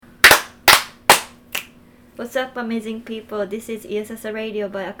What's up, amazing people? This is Iasasa Radio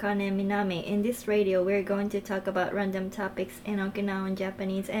by Akane Minami. In this radio, we're going to talk about random topics in Okinawan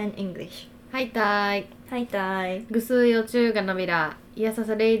Japanese and English. はいたい。はいたい。ぐすよちゅうがなびら。いやさ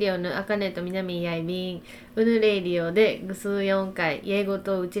さレイディオのあかねとみなみやいびん。うぬレイディオでぐす4回。英語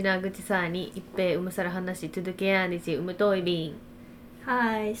とうちなぐちさに一平うむさら話続けやにちうむといびん。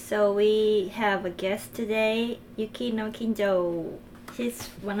Hi, so we have a guest today, Yukino Kinjo. She's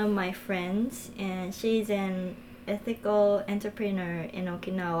one of my friends and she's an ethical entrepreneur in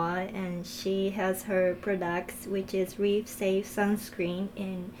Okinawa and she has her products which is Reef Safe Sunscreen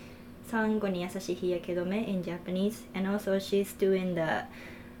in サンゴに優しい日焼け止め in Japanese, and also she's doing the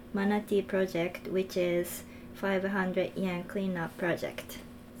Manatee project which is 500 yen cleanup project.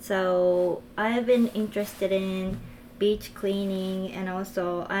 So I've been interested in beach cleaning and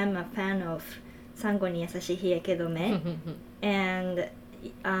also I'm a fan of サンゴに優しい日焼け止めand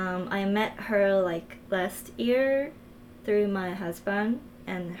I met her like last year through my husband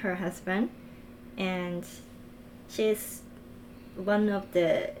and her husband, and she's one of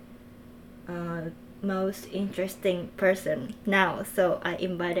the most interesting person now, so I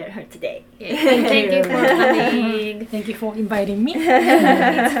invited her today. Thank you for coming. Thank you for inviting me.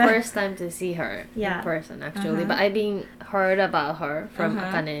 It's first time to see her Yeah. in person actually, but I've been heard about her from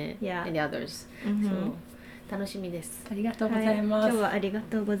Akane Yeah. and the others. Mhm. So 楽しみです。ありがとうございはい、今ます。日はありが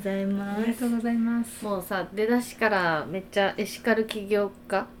とうございまありがとす。うございます。もうさ出だしからめっちゃエシカル起業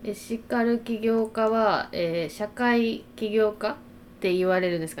家は、社会起業家って言われ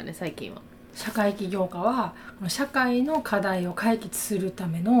るんですかね最近は。社会起業家はこの社会の課題を解決するた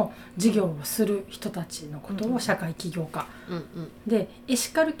めの事業をする人たちのことを社会起業家、うんうん、でエ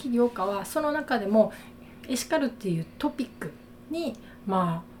シカル起業家はその中でもエシカルっていうトピックに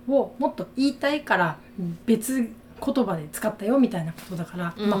をもっと言いたいから別言葉で使ったよみたいなことだか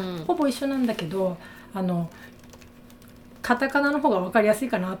ら、ほぼ一緒なんだけどカタカナの方が分かりやすい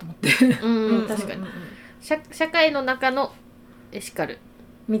かなと思って確かに、社会の中のエシカル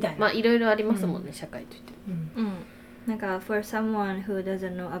みたいな、まあいろいろありますもんね、社会といって、なんか for someone who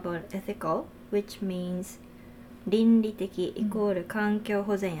doesn't know about ethical, which means 倫理的イコール環境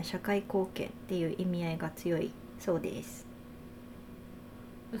保全や社会貢献っていう意味合いが強いそうです。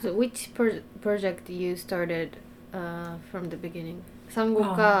So which project you started、from the beginning? サンゴ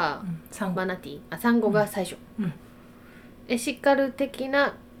かマナティー、サンゴが最初、エシカル的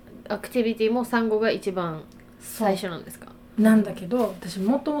なアクティビティもサンゴが一番最初なんですか？なんだけど私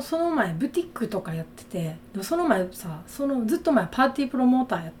元その前ブティックとかやってて、その前さずっと前パーティープロモー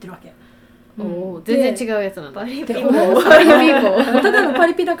ターやってるわけ。全然違うやつなんだ。パリピただのパ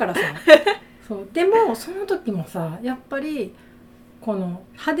リピだからさそうでもその時もさやっぱりこの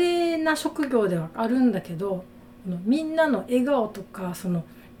派手な職業ではあるんだけどみんなの笑顔とかその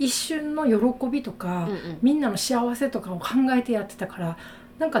一瞬の喜びとか、みんなの幸せとかを考えてやってたから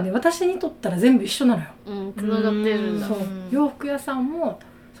なんかね私にとったら全部一緒なのよ。つながってるんだ。そう洋服屋さんも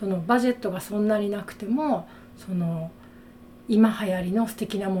そのバジェットがそんなになくてもその今流行りの素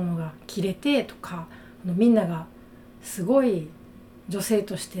敵なものが着れてとかみんながすごい女性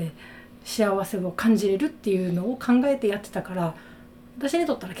として幸せを感じれるっていうのを考えてやってたから私に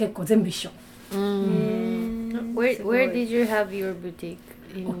とったら結構全部一緒。Where did you have your boutique?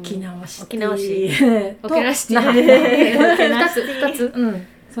 沖縄市。沖縄市。2つ。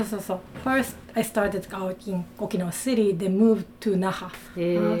そう。First, I started out in Okinawa City, then moved to Naha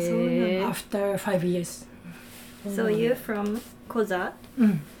after 5 years. So you're from Koza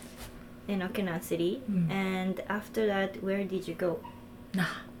in Okinawa City, and after that, where did you go?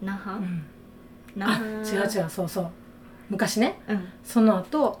 Naha. 違うそう昔ね、その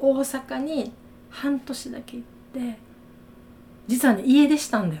後大阪に半年だけ行って実はね家出し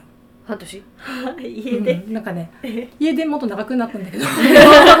たんだよ。半年家で、なんかね家出もっと長くなったんだけど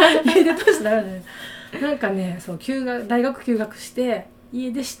家出としてだよね。なんかねそう大学休学して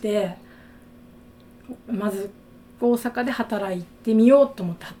家出してまず大阪で働いてみようと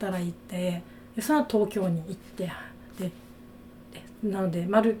思って働いてでその後東京に行ってでなので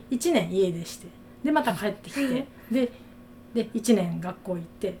丸1年家出してでまた帰ってきてで1年学校行っ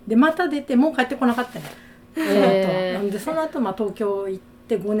てでまた出てもう帰ってこなかったね。なんでその後東京行っ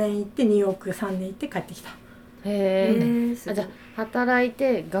て5年行ってニューヨーク3年行って帰ってきた。じゃあ働い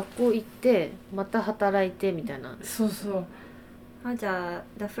て学校行ってまた働いてみたいな。そうじゃあ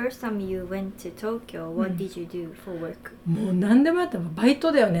the first time you went to Tokyo, what did you do for work? もう何でもやったバイ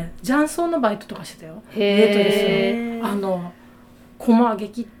トだよね。雀荘のバイトとかしてたよ。駒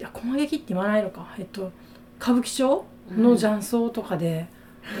劇って言わないのか、歌舞伎町の雀荘とかで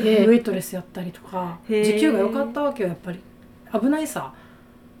ウェイトレスやったりとか、時給が良かったわけよ。やっぱり危ないさ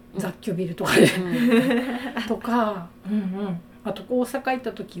雑居ビルとかで、とか、あと大阪行っ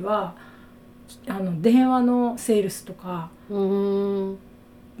た時は電話のセールスとか、でも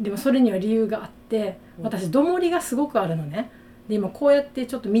それには理由があって、私どもりがすごくあるのね。で今こうやって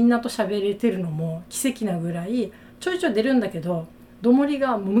ちょっとみんなと喋れてるのも奇跡なぐらいちょいちょい出るんだけど、どもり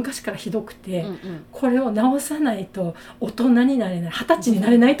がもう昔からひどくて、これを直さないと大人になれない、20歳にな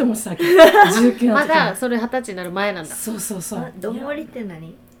れないと思ってたわけ。19の時まだそれ20歳になる前なんだ。そうそうそう。どもりって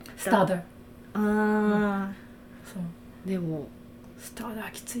何？スターダー。そうでもスターダ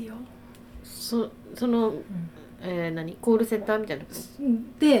ーきついよ。その、何コールセンターみたいな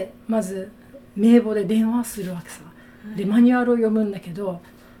でまず名簿で電話するわけさ。でマニュアルを読むんだけど、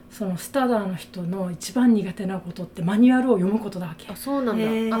そのスタダーの人の一番苦手なことってマニュアルを読むことだわけ。あ、そうな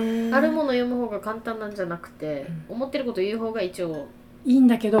んだ。あるもの読む方が簡単なんじゃなくて、思ってること言う方が一応いいん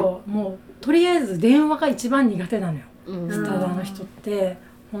だけど、もうとりあえず電話が一番苦手なのよ、スタダーの人って。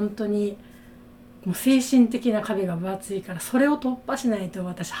本当にもう精神的な壁が分厚いから、それを突破しないと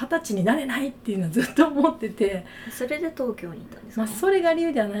私20歳になれないっていうのはずっと思ってて。それで東京に行ったんですか？それが理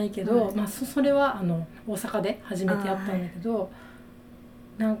由ではないけど、それは大阪で初めてやったんだけど、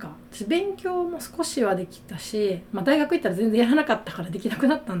なんか私勉強も少しはできたし、大学行ったら全然やらなかったからできなく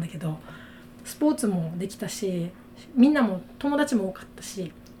なったんだけど、スポーツもできたし、みんなも友達も多かった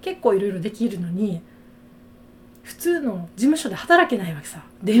し、結構いろいろできるのに、普通の事務所で働けないわけさ、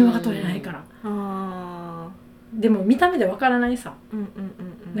電話が取れないから。でも見た目でわからないさ、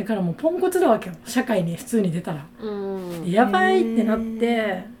だからもうポンコツだわけよ、社会に普通に出たら。やばいってなっ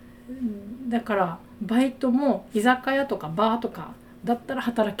て、だからバイトも居酒屋とかバーとかだったら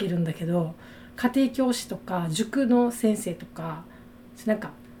働けるんだけど、家庭教師とか塾の先生とかなんか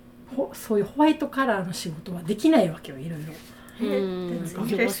そういうホワイトカラーの仕事はできないわけよ、いろいろ。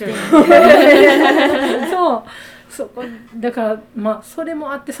そうだからそれ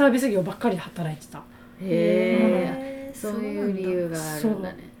もあってサービス業ばっかりで働いてた。そういう理由があるん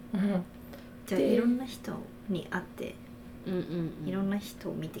だね。じゃあいろんな人に会って、いろんな人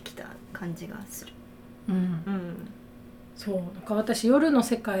を見てきた感じがする。そう、なんか私夜の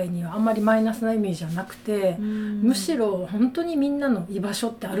世界にはあんまりマイナスなイメージはなくて、むしろ本当にみんなの居場所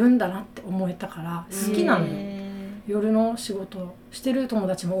ってあるんだなって思えたから好きなのよ。夜の仕事してる友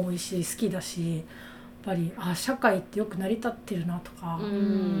達も多いし好きだし、やっぱり社会ってよく成り立ってるなとか思っ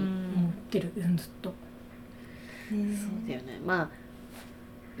てる、ずっと。そうだよね。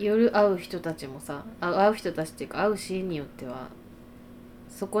夜会う人たちもさ、会う人たちっていうか会うシーンによっては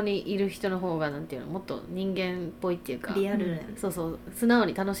そこにいる人の方がなんていうの、もっと人間っぽいっていうか、リアル、そう素直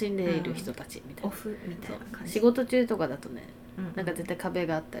に楽しんでいる人たちみたいな、オフみたいな感じ。仕事中とかだとね、なんか絶対壁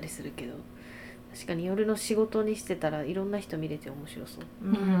があったりするけど、確かに夜の仕事にしてたらいろんな人見れて面白そう。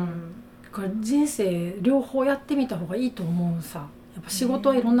だから人生両方やってみた方がいいと思うさ。やっぱ仕事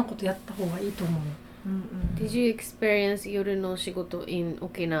はいろんなことやった方がいいと思う。Did you experience 夜の仕事 in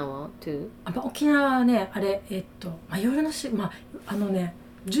沖縄 too? 沖縄はね、あれ夜の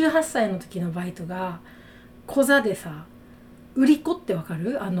18歳の時のバイトが小座でさ、売り子ってわか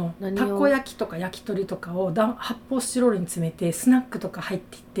る？たこ焼きとか焼き鳥とかを発泡スチロールに詰めてスナックとか入っ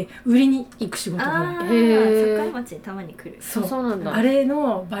ていって売りに行く仕事がある。境町にたまに来る。そうなんだ。あれ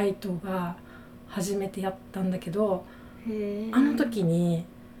のバイトが初めてやったんだけど、あの時に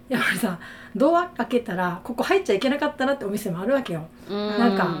やっぱりさ、ドア開けたらここ入っちゃいけなかったなってお店もあるわけよ。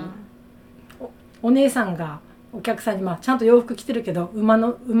なんかお姉さんがお客さんにちゃんと洋服着てるけど馬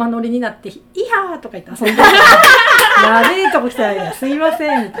乗りになって「いやー」とか言って遊んでやべえとこ来たら「すいま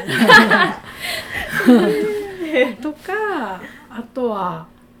せん」みたいなとか、あとは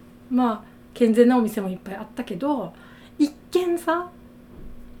健全なお店もいっぱいあったけど、一見さ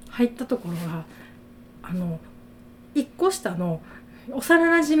入ったところが一個下の幼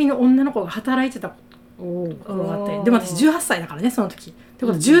なじみの女の子が働いてたところがあって、でも私18歳だからねその時ってこ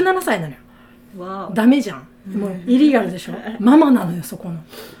とは17歳なのよ。ダメじゃん、もうイリーガルでしょ。ママなのよそこの。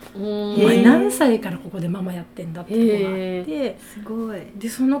お前何歳からここでママやってんだって子があって、すごい。で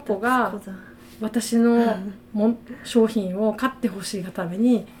その子が私の商品を買ってほしいがため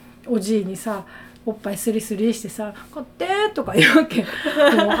におじいにさおっぱいスリスリしてさ「買って!」とか言うわけ。もう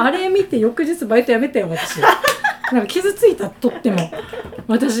あれ見て翌日バイトやめたよ私。なんか傷ついた、とっても。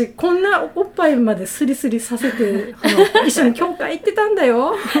私こんなおっぱいまでスリスリさせて一緒に教会行ってたんだ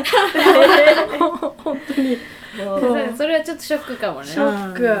よ。本当に。それはちょっとショックかもね。シ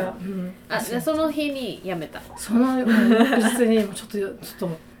ョック。その日に辞めた。その翌日にちょっと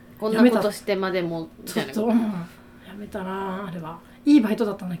こんなことしてまでもみたいな。ちょっと辞めたな。あれはいいバイト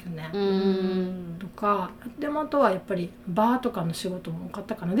だったんだけどね。とか、でもあとはやっぱりバーとかの仕事も多かっ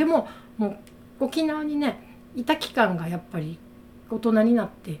たかな。でももう沖縄にねいた期間がやっぱり大人になっ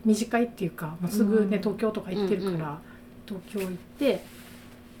て短いっていうかもうすぐね、東京とか行ってるから、東京行って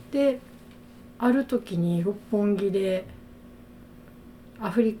である時に六本木でア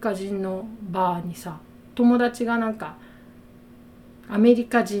フリカ人のバーにさ友達がなんかアメリ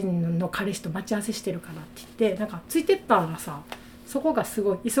カ人の彼氏と待ち合わせしてるからって言ってなんかついてったらさそこがす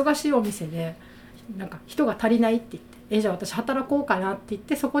ごい忙しいお店でなんか人が足りないって言ってじゃあ私働こうかなって言っ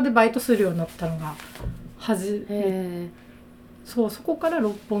てそこでバイトするようになったのがそこから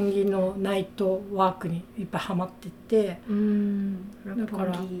六本木のナイトワークにいっぱいハマってってだか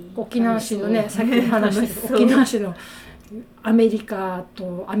ら沖縄市のねさっき話したけど沖縄市のアメリカ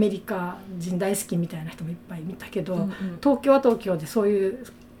とアメリカ人大好きみたいな人もいっぱい見たけど、東京は東京でそういう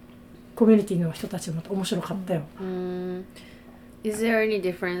コミュニティの人たちも面白かったよ。Is there any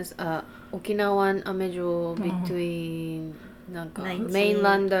difference, 沖縄 アメ城 between なんかメイン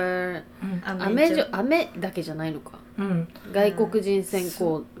ランダー、アメだけじゃないのか、外国人先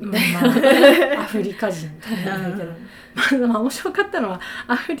行みたいな、アフリカ人みたいなけど面白かったのは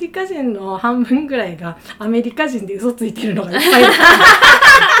アフリカ人の半分ぐらいがアメリカ人で嘘ついてるのがいっぱい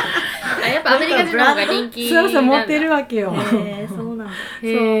やっぱアメリカ人の方が人気なんだ。そう持ってるわけよ。そうなんだ。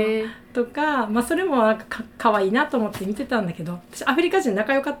とか、それもなんか可愛いなと思って見てたんだけど私アフリカ人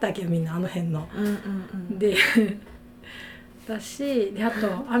仲良かったわけよみんなあの辺の。でだしであ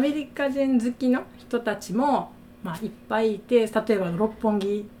とアメリカ人好きの人たちも、いっぱいいて例えば六本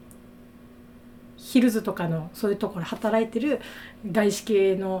木ヒルズとかのそういうところで働いてる外資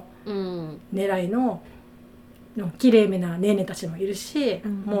系の狙いの綺麗めなネーネたちもいるし、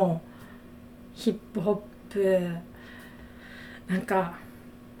もうヒップホップなんか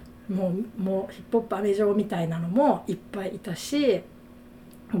もうヒップホップアメ城みたいなのもいっぱいいたし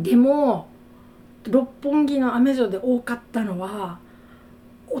でも六本木のアメ城で多かったのは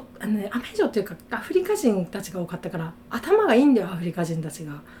アメ城っていうかアフリカ人たちが多かったから頭がいいんだよアフリカ人たち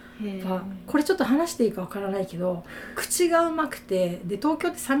が。これちょっと話していいかわからないけど口がうまくてで東京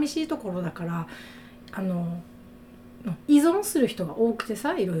って寂しいところだから依存する人が多くて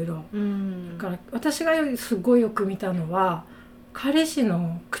さいろいろ、だから私がすごいよく見たのは彼氏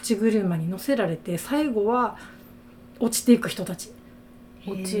の口車に乗せられて最後は落ちていく人たち。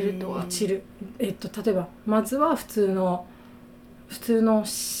落ちるとは落ちる、例えばまずは普通の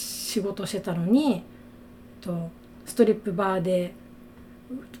仕事してたのにストリップバーで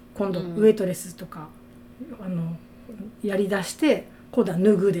今度ウェイトレスとか、やりだして今度は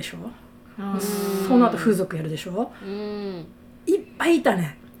脱ぐでしょ、その後風俗やるでしょ、いっぱいいた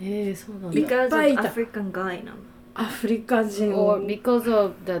ね。そうなんだ。いっぱいいた。アフリカンガイなの。アフリカ人 Or because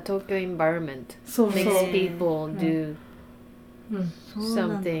of the Tokyo environment makes people do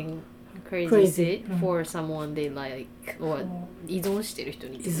something crazy for someone they like or 依存してる人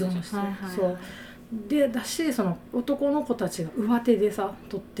に依存してる、そうでだしその男の子たちが上手でさ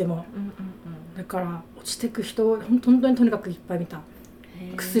とっても、だから落ちてく人本当にとにかくいっぱい見た。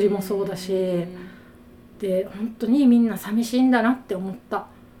薬もそうだしで本当にみんな寂しいんだなって思った、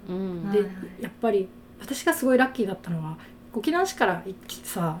でやっぱり私がすごいラッキーだったのは沖縄市から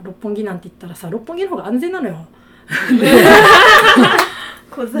さ六本木なんて言ったらさ六本木の方が安全なのよ。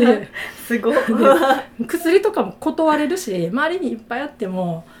すごい薬とかも断れるし周りにいっぱいあって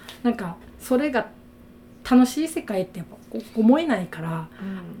もなんかそれが楽しい世界ってやっぱ思えないから、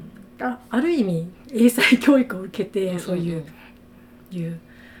ある意味英才教育を受けてそういう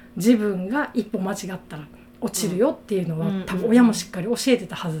自分が一歩間違ったら落ちるよっていうのは、多分親もしっかり教えて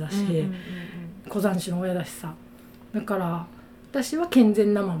たはずだし、小山市の親だしさ、だから私は健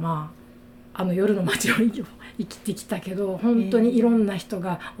全なまま夜の街を生きてきたけど本当にいろんな人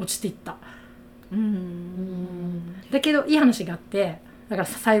が落ちていった、だけどいい話があって、だから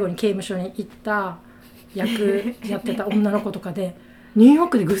最後に刑務所に行った役やってた女の子とかでニューヨー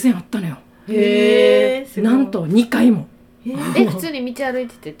クで偶然会ったのよ。なんと2回も。普通に道歩い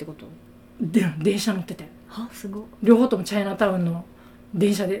ててってこと？で電車乗ってて、すごい。両方ともチャイナタウンの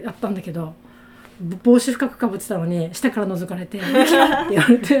電車でやったんだけど、帽子深くかぶってたのに下から覗かれて「キラ!」って言わ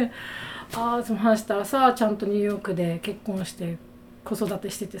れてその話したらさ、ちゃんとニューヨークで結婚して子育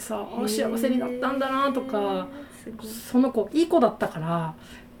てしててさ、幸せになったんだなとか、その子いい子だったから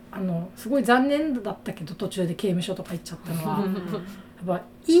すごい残念だったけど途中で刑務所とか行っちゃったのはやっぱ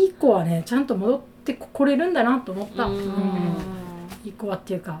いい子はねちゃんと戻ってこれるんだなと思った、いい子はっ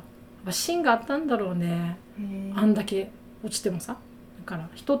ていうか芯があったんだろうね。あんだけ落ちてもさ、だから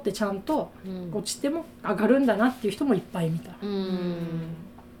人ってちゃんと落ちても上がるんだなっていう人もいっぱい見た。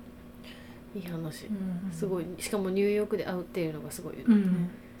いい話、すごい。しかもニューヨークで会うっていうのがすごい、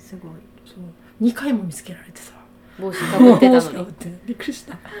すごい。そう2回も見つけられてさ、帽子かぶってたのにびっくりし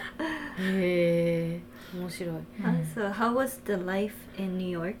た。へえ面白い。So how was the life in New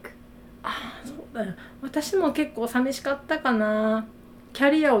York? そうだよ。私も結構寂しかったかな。キャ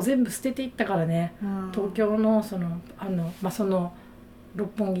リアを全部捨てていったからね。東京のその六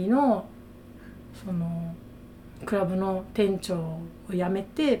本木のそのクラブの店長を辞め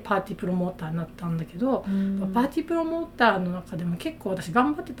てパーティープロモーターになったんだけど、パーティープロモーターの中でも結構私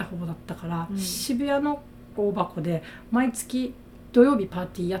頑張ってた方だったから、渋谷の大箱で毎月土曜日パー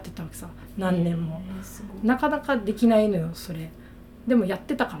ティーやってたわけさ、何年も。なかなかできないのよそれ。でもやっ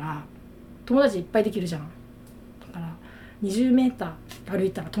てたから友達いっぱいできるじゃん。だから20メーター歩い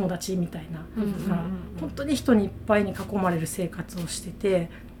たら友達みたいな、だから本当に人にいっぱいに囲まれる生活をしてて、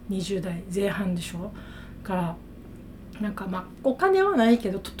20代前半でしょ。だからなんかお金はない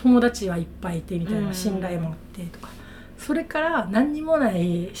けど友達はいっぱいいてみたいな、信頼もあってとか、それから何にもな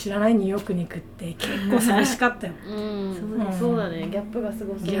い知らないニューヨークに行くって結構寂しかったよ。そうだね、ギャップがす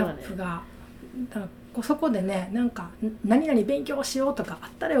ごそうだね。ギャップがそこでね、なんか何々勉強しようとかあっ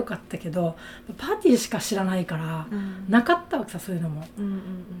たらよかったけど、パーティーしか知らないから、なかったわけさ、そういうのも。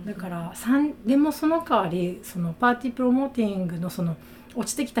だからでもその代わりそのパーティープロモーティングのその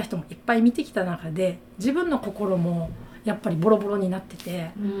落ちてきた人もいっぱい見てきた中で、自分の心もやっぱりボロボロになって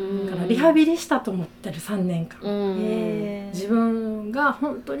て、だからリハビリしたと思ってる3年間、自分が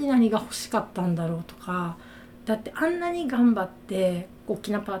本当に何が欲しかったんだろうとか、だってあんなに頑張って大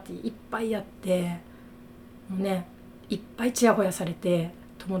きなパーティーいっぱいやって、もうねいっぱいチヤホヤされて、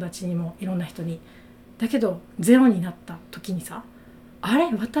友達にもいろんな人に、だけどゼロになった時にさ、あ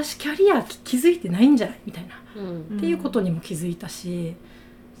れ私キャリア気づいてないんじゃないみたいな、っていうことにも気づいたし、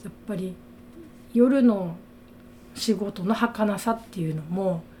やっぱり夜の仕事の儚さっていうの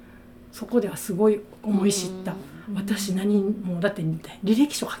もそこではすごい思い知った。私何もだって履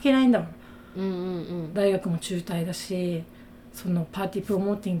歴書書けないんだもん、大学も中退だし、そのパーティープロ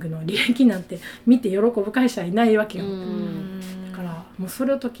モーティングの履歴なんて見て喜ぶ会社はいないわけよ。だからもうそ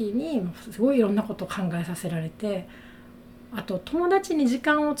れの時にすごいいろんなことを考えさせられて、あと友達に時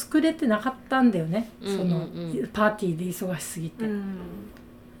間を作れてなかったんだよね、そのパーティーで忙しすぎて、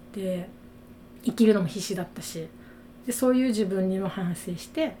で生きるのも必死だったし、でそういう自分にも反省し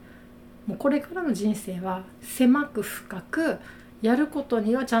て、もうこれからの人生は狭く深くやること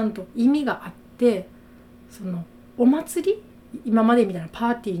にはちゃんと意味があって、そのお祭り今までみたいなパ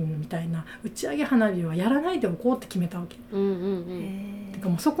ーティーみたいな打ち上げ花火はやらないでおこうって決めたわけ。てか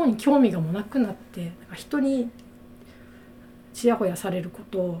もうそこに興味がもうなくなって、なんか人にちやほやされるこ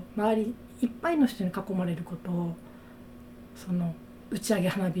とを、周りいっぱいの人に囲まれることを、その打ち上げ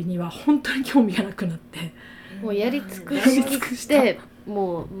花火には本当に興味がなくなって、もうやり尽くして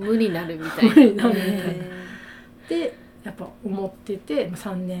もう無になるみたいな。無になるみたいなでやっぱ思ってて、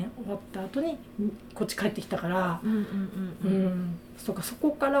3年終わった後にこっち帰ってきたから、そ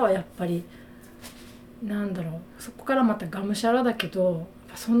こからはやっぱりなんだろう、そこからまたがむしゃらだけど、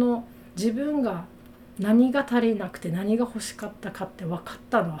その自分が何が足りなくて何が欲しかったかって分かっ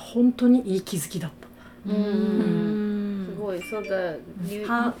たのは本当にいい気づきだった。すごい。そうだ。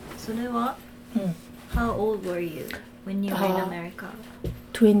それは、How old were you when you were in America?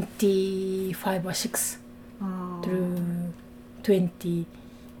 25 or 6 through 28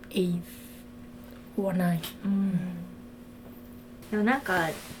 or 9。でもなんか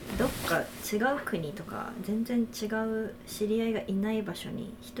どっか違う国とか全然違う知り合いがいない場所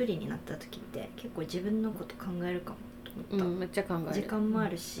に一人になった時って結構自分のこと考えるかもと思った。めっちゃ考える。時間もあ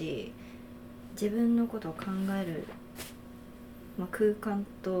るし、自分のことを考える、空間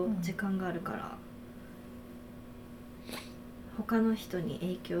と時間があるから、他の人に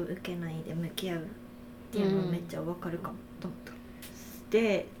影響を受けないで向き合うっていうのめっちゃ分かるかもと思った。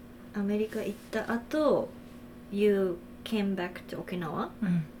でアメリカ行った後 You came back to 沖縄、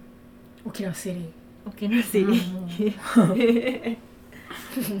沖縄シティ。沖縄シティ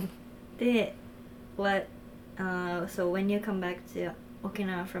で So when you come back to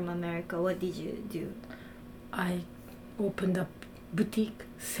Okinawa from America, what did you do? I opened a boutique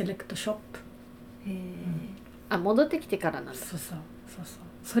select shop。戻ってきてからなんだ。そう。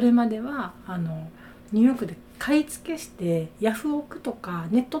それまではニューヨークで買い付けしてヤフオクとか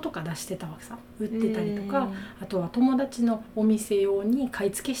ネットとか出してたわけさ、売ってたりとか、あとは友達のお店用に買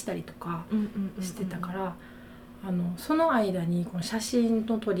い付けしたりとかしてたから、その間にこの写真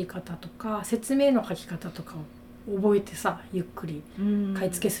の撮り方とか説明の書き方とかを覚えてさ、ゆっくり買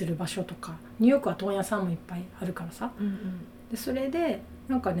い付けする場所とか、ニューヨークは問屋さんもいっぱいあるからさ、でそれで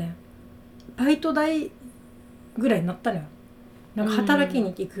なんかねバイト代ぐらいになったのよ。なんか働き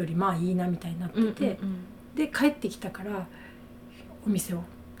に行くよりまあいいなみたいになってて、で帰ってきたからお店を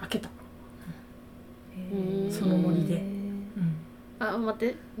開けた、そのノリで、あ、待っ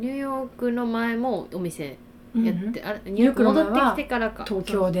て、ニューヨークの前もお店やって、うん、あれニューヨーク戻ってきてからか。東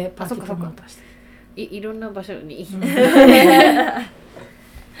京でパーティープロモーターして、いろんな場所に、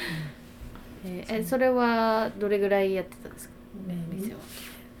それはどれぐらいやってたんですか、店は。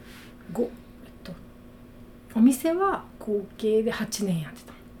お店は合計で8年やって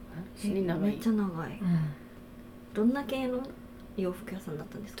た。めっちゃ長い、どんな系の洋服屋さんだっ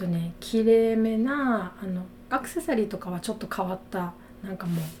たんですか。綺麗めなアクセサリーとかはちょっと変わった、なんか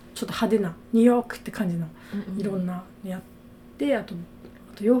もうちょっと派手なニューヨークって感じのいろんなのやって、あと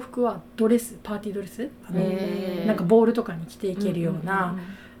洋服はドレス、パーティードレス、なんかボールとかに着ていけるような、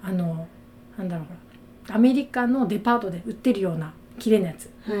なんだろう、ほらアメリカのデパートで売ってるような綺麗なやつ、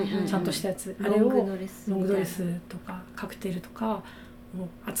ちゃんとしたやつ、あれをロングドレスとかカクテルとかを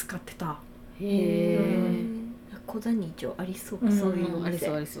扱ってた。小座に一応ありそう、そういうお店。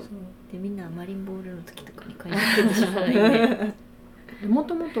ありそうで、みんなマリンボールの時とかに買いに行くんでしょうね。も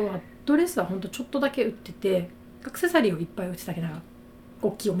ともとはドレスはほんとちょっとだけ売ってて、アクセサリーをいっぱい売ってたけど、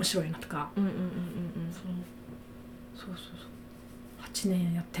大きい面白いのとか、そう8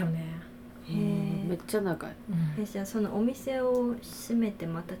年やったよね。めっちゃ長い。じゃあそのお店を閉めて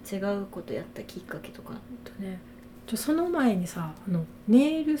また違うことやったきっかけとか。その前にさ、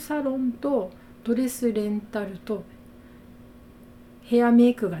ネイルサロンとドレスレンタルとヘアメ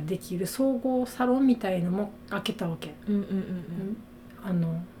イクができる総合サロンみたいのも開けたわけ。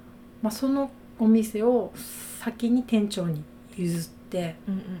そのお店を先に店長に譲って、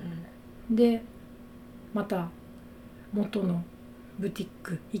でまた元のブティッ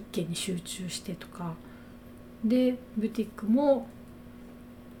ク一軒に集中してとかで、ブティックも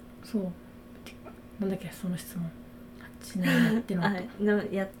なんだっけ、その質問8年やって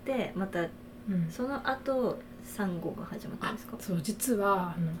のやってまた、その後サンゴが始まったんですか。そう、実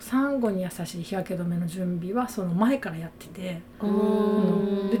はサンゴに優しい日焼け止めの準備はその前からやってて、ブ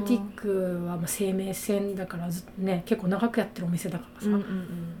ティックはもう生命線だからずっとね、結構長くやってるお店だからさ、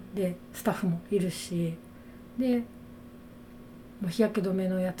でスタッフもいるし、でもう日焼け止め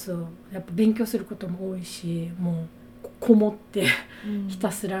のやつをやっぱ勉強することも多いし、もうこもってひ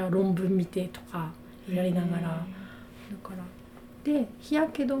たすら論文見てとかやりながら、だからで日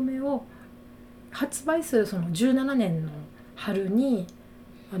焼け止めを発売するその17年の春に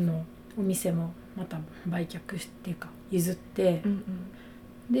お店もまた売却していうか譲って、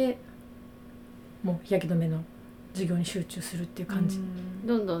でもう日焼け止めの事業に集中するっていう感じ、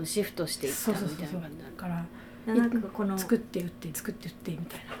どんどんシフトしていったみたいな感じだから、なんかこの作って売って作って売ってみ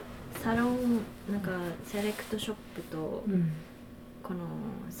たいなサロン、なんかセレクトショップと、この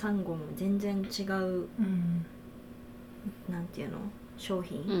サンゴも全然違う、なんていうの、商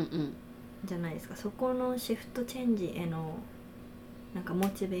品、じゃないですか。そこのシフトチェンジへのなんかモ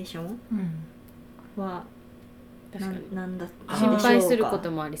チベーションは、なんだったんでしょうか。心配すること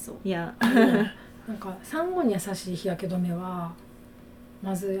もありそう。いやなんかサンゴに優しい日焼け止めは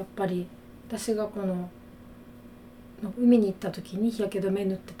まずやっぱり私がこの海に行った時に日焼け止め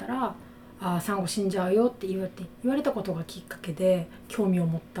塗ってたら、サンゴ死んじゃうよって言われたことがきっかけで興味を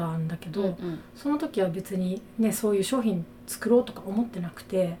持ったんだけど、その時は別にね、そういう商品作ろうとか思ってなく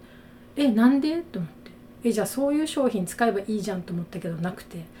て、なんでと思って、じゃあそういう商品使えばいいじゃんと思ったけどなく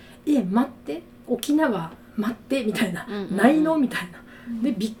て、待って、沖縄待ってみたいな、ないのみたいな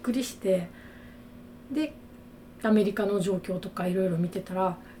でびっくりして、でアメリカの状況とかいろいろ見てた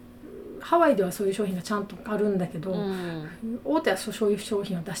ら、ハワイではそういう商品がちゃんとあるんだけど、大手はそういう商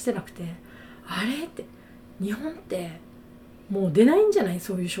品は出してなくて、あれって日本ってもう出ないんじゃない、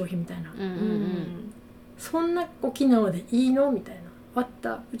そういう商品みたいな、そんな沖縄でいいのみたいな、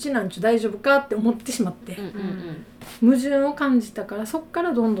うちなんちゅ大丈夫かって思ってしまって、矛盾を感じたから、そっか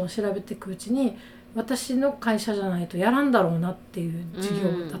らどんどん調べていくうちに、私の会社じゃないとやらんだろうなっていう事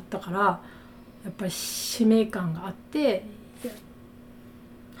業だったから、やっぱり使命感があって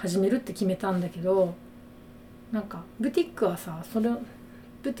始めるって決めたんだけど、なんかブティックはさ、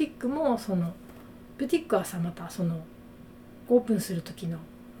ブティックはさ、またそのオープンする時の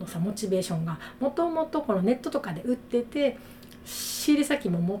さモチベーションが、もともとこのネットとかで売ってて、仕入れ先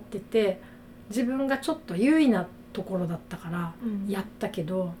も持ってて、自分がちょっと優位なところだったからやったけ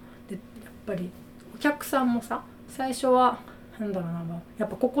ど、でやっぱりお客さんもさ、最初はなんだろうな、やっ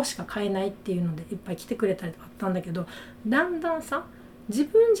ぱここしか買えないっていうのでいっぱい来てくれたりとかあったんだけど、だんだんさ、自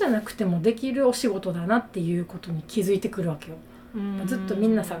分じゃなくてもできるお仕事だなっていうことに気づいてくるわけよ。ずっとみ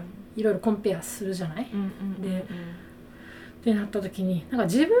んなさ、いろいろコンペアするじゃない。でってなった時に、なんか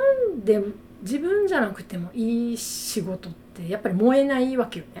自分じゃなくてもいい仕事ってやっぱり燃えないわ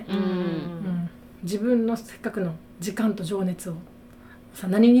けよね。自分のせっかくの時間と情熱をさ、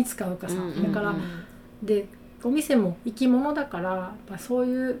何に使うかさ、だからでお店も生き物だから、やっぱそう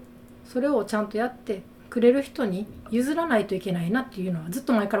いうそれをちゃんとやってくれる人に譲らないといけないなっていうのはずっ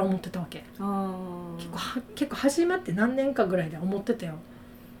と前から思ってたわけ。結構始まって何年かぐらいで思ってたよ。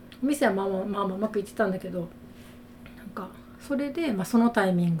お店はまあうまくいってたんだけど、なんかそれで、そのタ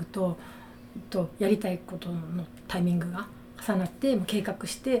イミングとやりたいことのタイミングが重なって計画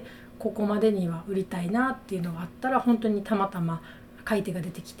して、ここまでには売りたいなっていうのがあったら、本当にたまたま買い手が出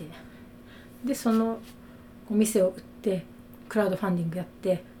てきて、でそのお店を売ってクラウドファンディングやっ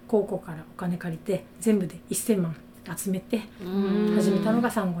て、高校からお金借りて全部で1000万集めて始めたのが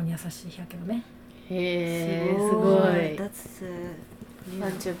産後に優しい日やけどね。へえ、すごい。 That's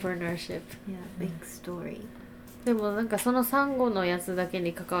entrepreneurship. Yeah, big story. でもなんかその産後のやつだけ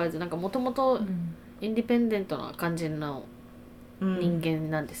に関わらず、なんかもともとインディペンデントな感じの人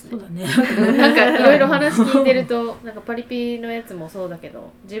間なんですね。そうだね。なんかいろいろ話聞いてると、なんかパリピのやつもそうだけ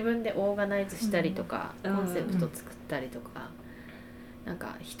ど、自分でオーガナイズしたりとか、コンセプト作ったりとか、なん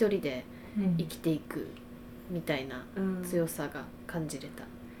か一人で生きていくみたいな強さが感じれた。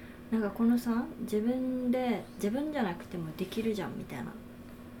なんかこのさ、自分じゃなくてもできるじゃんみたいな、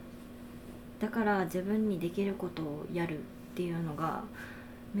だから自分にできることをやるっていうのが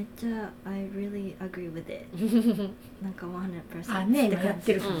めっちゃ I really agree with it なんか 100% あね、今やっ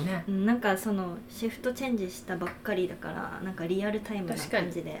てるからね、なんかそのシフトチェンジしたばっかりだから、なんかリアルタイムな感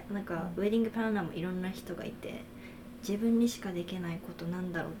じで、なんかウェディングプランナーもいろんな人がいて、自分にしかできないことな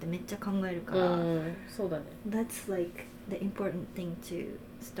んだろうってめっちゃ考えるから、そうだね。 That's like the important thing to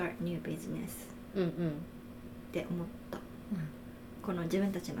start new business って思った、この自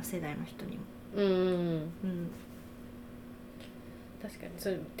分たちの世代の人にも。確かにそ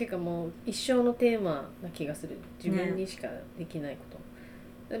れっていうか、もう一生のテーマな気がする。自分にしかできないこ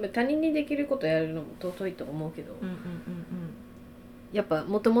と、でも他人にできることやるのも尊いと思うけど、やっぱ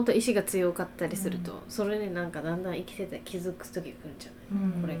もともと意志が強かったりすると、それになんかだんだん生きてて気づく時が来るんじゃな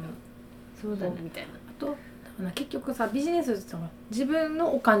い、これがそうだねみたいな。あと結局さ、ビジネスって自分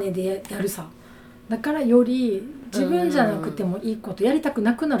のお金でやるさ、だからより自分じゃなくてもいいことやりたく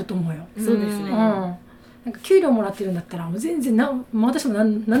なくなると思うよ。そうですね、なんか給料もらってるんだったらもう全然私も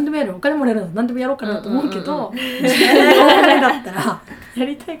何でもやる、お金もらえるの何でもやろうかなと思うけど、自分のお金だったらや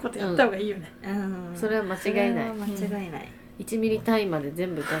りたいことやった方がいいよね。それは間違いない。間違いない。1ミリ単位まで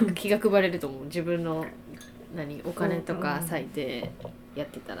全部気が配れると思う。自分のお金とか割いてやっ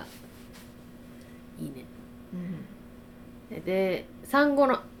てたらいいね。で、産後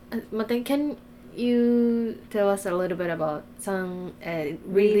のcan you tell us a little bit about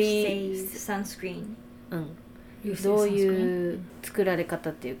Reef sunscreen。どういう作られ方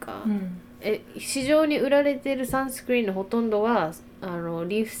っていうか、市場に売られているサンスクリーンのほとんどは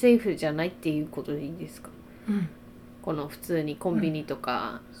リーフセーフじゃないっていうことでいいですか？この普通にコンビニと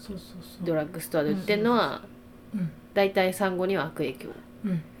か、ドラッグストアで売ってるのは、だいたい産後には悪影響、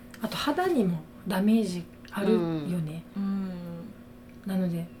あと肌にもダメージあるよね、な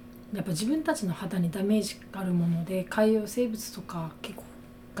のでやっぱ自分たちの肌にダメージがあるもので、海洋生物とか結構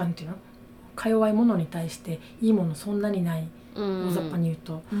なんていうの、か弱いものに対していいものそんなにない、大雑把に言う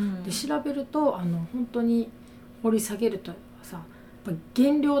と、で調べると本当に掘り下げるとさ、やっぱ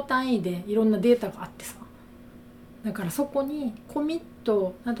原料単位でいろんなデータがあってさ、だからそこにコミッ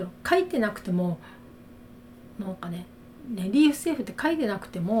トなんだろう、書いてなくてもなんかねリーフセーフって書いてなく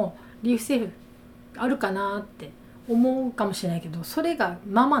てもリーフセーフあるかなって思うかもしれないけど、それが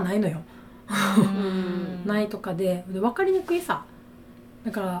ないのよないとかで分かりにくいさ。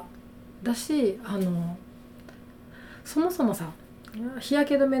だからだしそもそもさ、日焼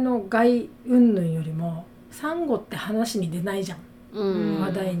け止めの害云々よりも産後って話に出ないじゃん、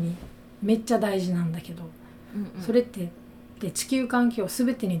話題にめっちゃ大事なんだけど、それってで地球環境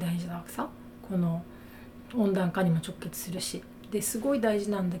全てに大事ださ、この温暖化にも直結するし、ですごい大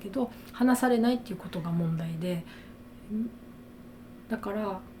事なんだけど話されないっていうことが問題で、だか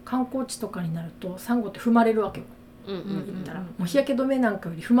ら観光地とかになるとサンゴって踏まれるわけよ。言ったらもう日焼け止めなんか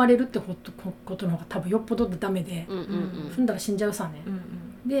より踏まれるってことの方が多分よっぽどダメで、踏んだら死んじゃうさね、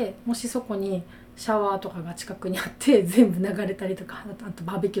でもしそこにシャワーとかが近くにあって全部流れたりとか、あと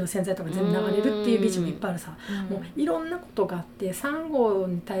バーベキューの洗剤とか全部流れるっていうビーチもいっぱいあるさ、もういろんなことがあって、サンゴ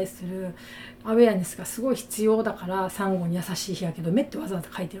に対するアウェアネスがすごい必要だから、サンゴに優しい日焼け止めってわざわざ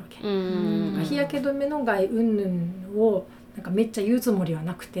書いてるわけ、日焼け止めの害云々をなんかめっちゃ言うつもりは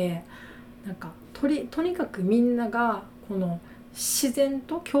なくて、なんかとにかくみんながこの自然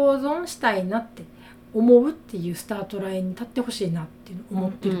と共存したいなって思うっていうスタートラインに立ってほしいなって思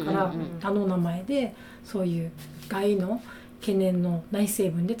ってるから、あの名前でそういう害の懸念の内成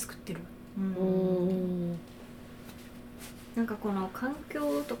分で作ってる。なんかこの環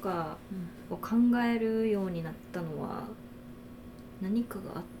境とかを考えるようになったのは何か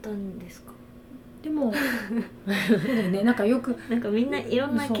があったんですか？でもそうだよね、なんかよくなんかみんないろ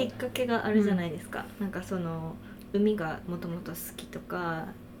んなきっかけがあるじゃないですか、なんかその海がもともと好きとか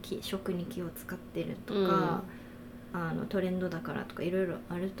食に気を使ってるとか、トレンドだからとかいろいろ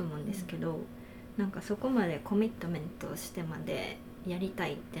あると思うんですけど、なんかそこまでコミットメントしてまでやりた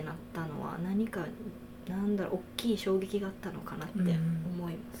いってなったのは何かなんだろう、大きい衝撃があったのかなって思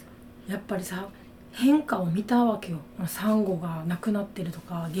います、やっぱりさ変化を見たわけよ。サンゴがなくなってると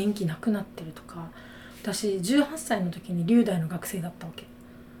か元気なくなってるとか。私18歳の時に龍大の学生だったわけ。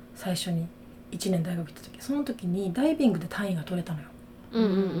最初に1年大学行った時、その時にダイビングで単位が取れたのよ。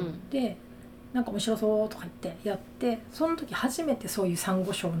でなんか面白そうとか言ってやって、その時初めてそういうサン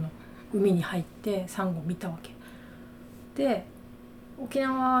ゴ礁の海に入ってサンゴを見たわけで、沖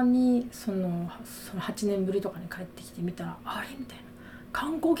縄にその8年ぶりとかに帰ってきてみたら、あれみたいな、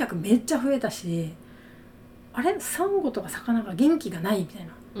観光客めっちゃ増えたし、あれサンゴとか魚が元気がないみたい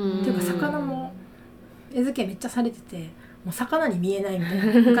な、っていうか魚も餌付けめっちゃされてて、もう魚に見えないみた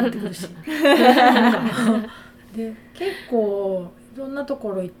いなかかってくるしで結構いろんなと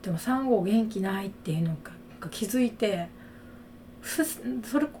ころ行ってもサンゴ元気ないっていうのが気づいて、そ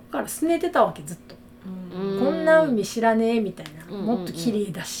れから拗ねてたわけずっと。こんな海知らねえみたいな、もっと綺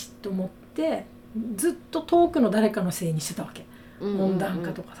麗だしと思ってずっと遠くの誰かのせいにしてたわけ、温暖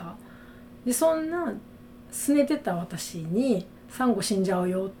化とかさ。でそんな拗ねてた私にサンゴ死んじゃう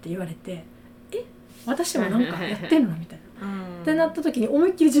よって言われて、私もなんかやってんのみたいなってなった時に思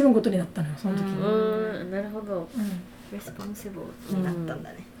いっきり自分ごとになったのよ、その時に。なるほど、レスポンシブルになったん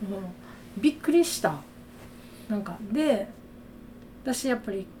だね、びっくりした。なんかで私やっ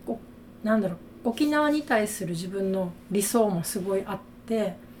ぱりなんだろう、沖縄に対する自分の理想もすごいあっ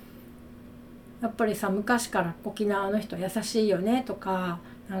て、やっぱりさ昔から沖縄の人は優しいよねとか、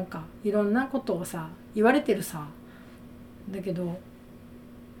なんかいろんなことをさ言われてるさ。だけど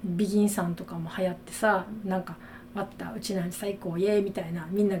美人さんとかも流行ってさ、なんかわったうちなんち最高イエーイみたいな、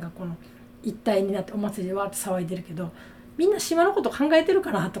みんながこの一体になってお祭りでわーって騒いでるけど、みんな島のこと考えてる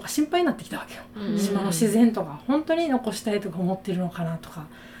かなとか心配になってきたわけよ、島の自然とか本当に残したいとか思ってるのかなとか。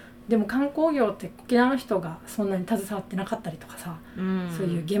でも観光業って沖縄の人がそんなに携わってなかったりとかさ、そう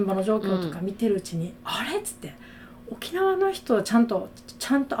いう現場の状況とか見てるうちに、あれっつって、沖縄の人はちゃんと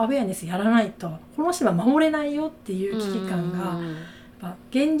アウェアネスやらないとこの島守れないよっていう危機感が、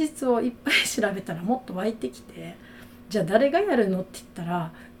現実をいっぱい調べたらもっと湧いてきて、じゃあ誰がやるのって言った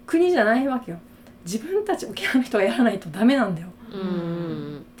ら国じゃないわけよ。自分たち沖縄の人がやらないとダメなんだよ、っ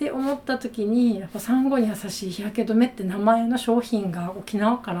て思った時に、やっぱサンゴに優しい日焼け止めって名前の商品が沖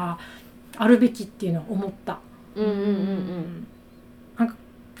縄からあるべきっていうのは思った。なんか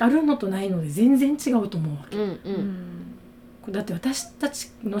あるのとないので全然違うと思うわけ、だって私た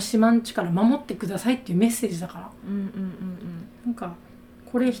ちの島んちから守ってくださいっていうメッセージだから、なんか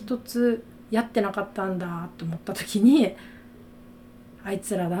これ一つやってなかったんだって思った時に、あい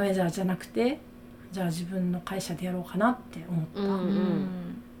つらダメじゃなくて、じゃあ自分の会社でやろうかなって思っ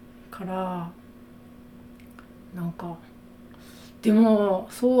たから、なんかでも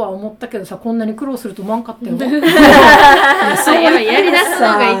そうは思ったけどさ、こんなに苦労すると思わんかったよやりだす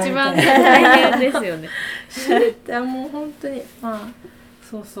のが一番大変ですよね知れてもう本当に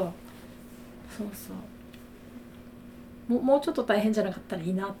そうもうちょっと大変じゃなかったらい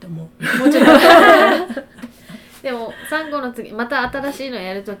いなって思う。もうちょっとでもサンゴの次また新しいの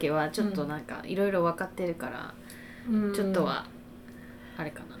やるときはちょっとなんかいろいろ分かってるから、ちょっとはあ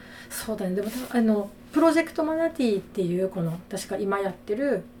れかな。そうだね。でもプロジェクトマナティっていうこの確か今やって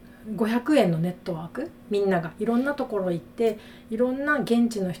る500円のネットワーク、みんながいろんなところ行っていろんな現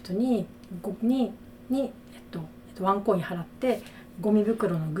地の人にワンコイン払ってゴミ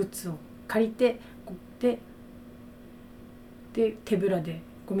袋のグッズを借りてで手ぶらで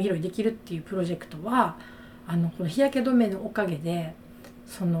ゴミ拾いできるっていうプロジェクトは、この日焼け止めのおかげで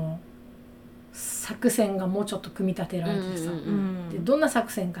その作戦がもうちょっと組み立てられてさ、でどんな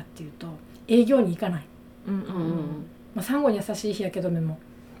作戦かっていうと営業に行かない、サンゴに優しい日焼け止めも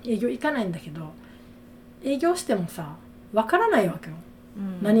営業行かないんだけど、営業してもさわからないわけよ、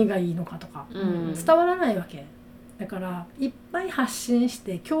何がいいのかとか、伝わらないわけだから、いっぱい発信し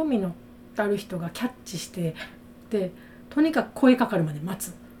て興味のある人がキャッチして、でとにかく声かかるまで待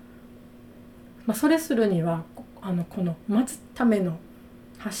つ。それするにはこの待つための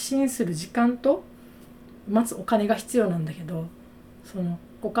発信する時間と待つお金が必要なんだけど、その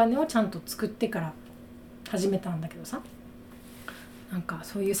お金をちゃんと作ってから始めたんだけどさ、なんか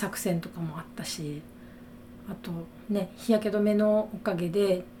そういう作戦とかもあったし、あとね日焼け止めのおかげ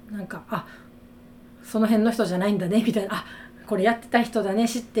でなんかその辺の人じゃないんだねみたいな、あこれやってた人だね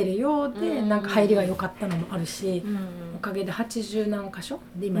知ってるよで、なんか入りが良かったのもあるし、おかげで80何箇所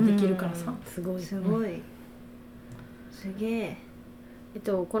で今できるからさ、すごいすごい、すげえ。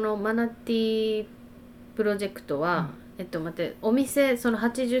このマナティプロジェクトは、待ってお店その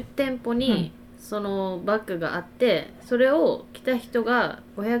80店舗にそのバッグがあって、それを来た人が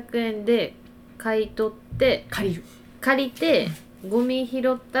500円で買い取って借りて、ゴミ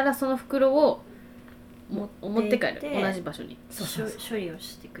拾ったらその袋を持って帰る、同じ場所に処理を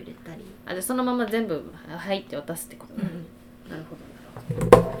してくれたり、あでそのまま全部入って渡すってこと、なるほ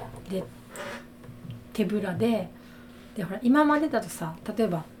どで手ぶらでほら今までだとさ、例え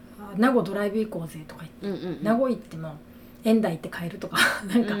ば名護ドライブ行こうぜとか言って、名護行っても園台行って帰るとか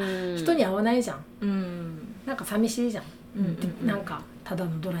なんか人に会わないじゃん、なんか寂しいじゃん、なんかただ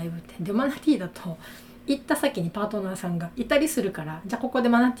のドライブって。でマナティーだと行った先にパートナーさんがいたりするから、じゃあここで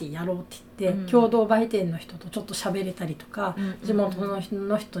マナティーやろうって言って、共同売店の人とちょっと喋れたりとか、地元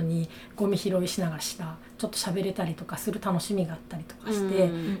の人にゴミ拾いしながらちょっと喋れたりとかする楽しみがあったりとかして、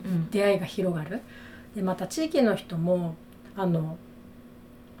出会いが広がる。でまた地域の人もやっ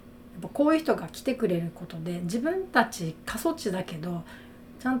ぱこういう人が来てくれることで、自分たち過疎地だけど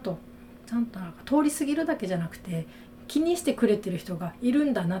ちゃんとなんか通り過ぎるだけじゃなくて気にしてくれてる人がいる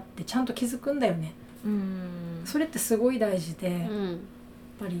んだなってちゃんと気づくんだよね。それってすごい大事で、やっ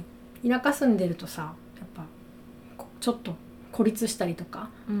ぱり田舎住んでるとさ、やっぱちょっと孤立したりとか、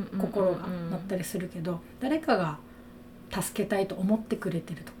心がなったりするけど、誰かが助けたいと思ってくれ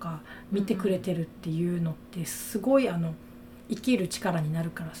てるとか見てくれてるっていうのってすごい生きる力になる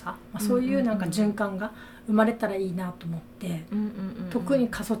からさ、そういうなんか循環が生まれたらいいなと思って、特に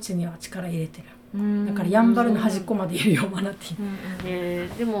過疎地には力入れてる。だからやんばるの端っこまでいるよマナテ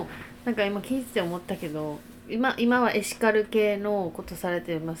ィ。でもなんか今聞いてて思ったけど、今はエシカル系のことされ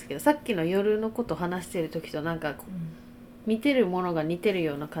てますけど、さっきの夜のこと話してる時となんか、見てるものが似てる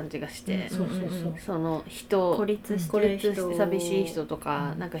ような感じがして、その人孤立して寂しい人と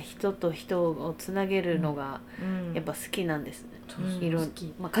か、なんか人と人をつなげるのがやっぱ好きなんですね。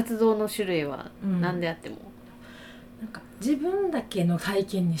活動の種類は何であっても、なんか自分だけの体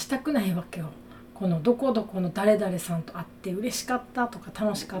験にしたくないわけよ。このどこどこの誰々さんと会って嬉しかったとか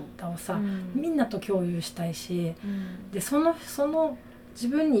楽しかったをさ、みんなと共有したいし、でその自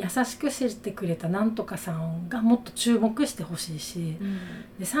分に優しくしてくれたなんとかさんがもっと注目してほしいし、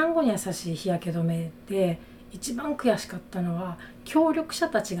で産後に優しい日焼け止めで一番悔しかったのは、協力者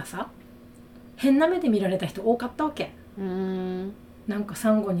たちがさ変な目で見られた人多かったわけ。なんか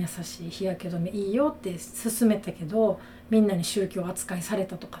産後に優しい日焼け止めいいよって勧めたけど、みんなに宗教扱いされ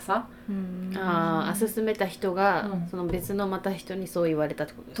たとかさ、勧めた人が、その別のまた人にそう言われたっ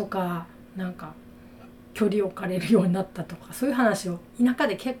てことですか？とか、なんか距離を置かれるようになったとか、そういう話を田舎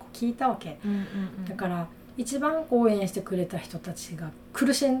で結構聞いたわけ。だから一番応援してくれた人たちが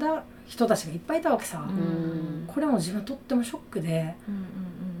苦しんだ人たちがいっぱいいたわけさ。これも自分とってもショックで、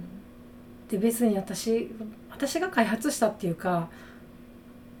で別に私が開発したっていうか、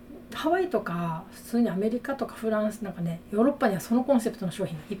ハワイとか普通にアメリカとかフランスなんかね、ヨーロッパにはそのコンセプトの商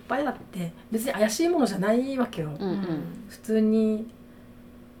品がいっぱいあって、別に怪しいものじゃないわけよ。普通に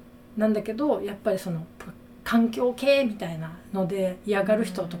なんだけど、やっぱりその環境系みたいなので嫌がる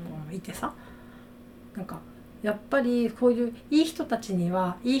人とかもいてさ、なんかやっぱりこういういい人たちに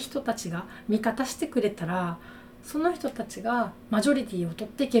はいい人たちが味方してくれたら、その人たちがマジョリティを取っ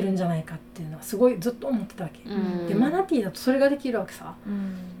ていけるんじゃないかっていうのはすごいずっと思ってたわけ。でマナティーだとそれができるわけさ。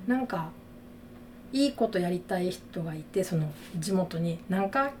なんかいいことやりたい人がいて、その地元になん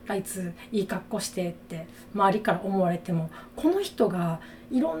かあいついい格好してって周りから思われても、この人が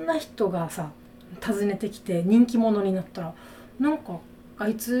いろんな人がさ訪ねてきて人気者になったら、なんかあ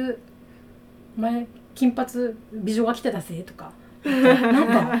いつ前金髪美女が来てたぜとか、なん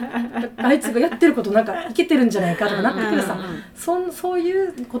かあいつがやってることなんかいけてるんじゃないかとかなってくるさ、そうい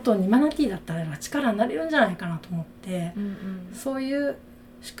うことにマナティーだったら力になれるんじゃないかなと思って、そういう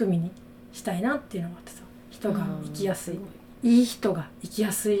仕組みにしたいなっていうのがあってさ、人が生きやすい、いい人が生き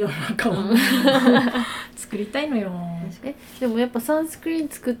やすい世の中を作りたいのよ。でもやっぱサンスクリーン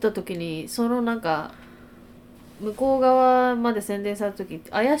作った時に、そのなんか向こう側まで宣伝された時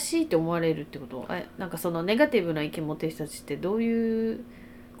怪しいって思われるってこと？なんかそのネガティブな意見持ってる人たちってどういう、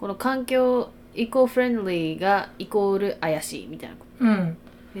この環境イコフレンドリーがイコール怪しいみたいなこ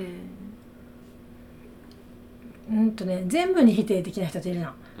と？全部に否定的な人たちいる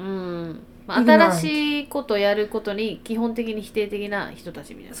な。新しいことやることに基本的に否定的な人た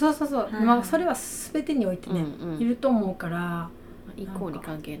ちみたいな。そう、それは全てにおいてね、いると思うから、イコールに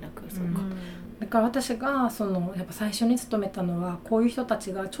関係なく、そうか。だから私がそのやっぱ最初に勤めたのはこういう人た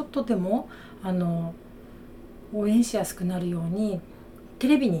ちがちょっとでも応援しやすくなるようにテ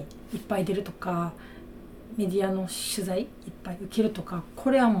レビにいっぱい出るとかメディアの取材いっぱい受けるとか、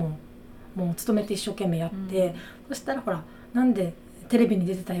これはもう勤めて一生懸命やって、そしたらほらなんでテレビに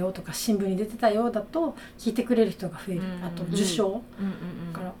出てたよとか新聞に出てたよだと聞いてくれる人が増える、あと受賞、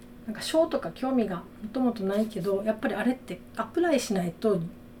だからなんか賞とか興味がもともとないけどやっぱりあれってアプライしないと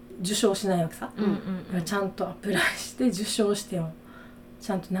受賞しないわけさ、ちゃんとアプライして受賞してよち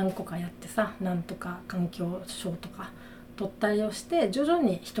ゃんと何個かやってさ、なんとか環境賞とか取ったりをして徐々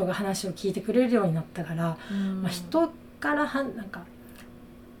に人が話を聞いてくれるようになったから、人からなんか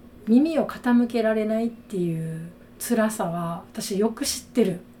耳を傾けられないっていう辛さは私よく知って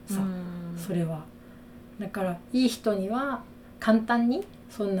るさ、それはだからいい人には簡単に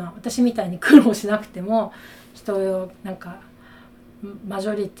そんな私みたいに苦労しなくても人をなんかマジ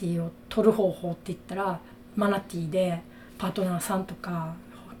ョリティを取る方法って言ったらマナティーでパートナーさんとか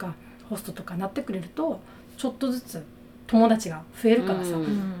ホストとかなってくれるとちょっとずつ友達が増えるからさ、だ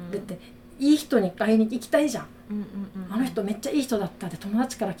っていい人に会いに行きたいじゃん、あの人めっちゃいい人だったって友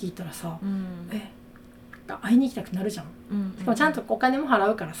達から聞いたらさ、会いに行きたくなるじゃん、しかもちゃんとお金も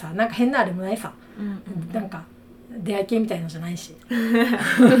払うからさ、なんか変なあれもないさ、なんか出会い系みたいのじゃないし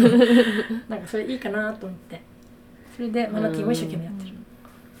なんかそれいいかなと思って、それでマナティーも一生懸命やってる。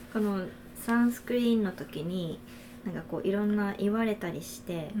このサンスクリーンの時になんかこういろんな言われたりし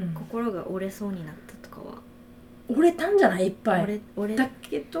て、心が折れそうになったとかは折れたんじゃないいっぱい折れだ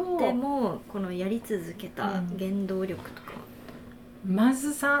けどでもこのやり続けた原動力とか、ま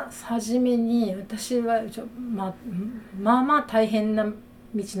ずさ初めに私はまあ大変な道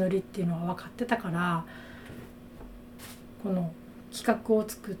のりっていうのは分かってたから、この企画を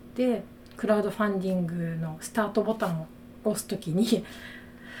作ってクラウドファンディングのスタートボタンを押すときに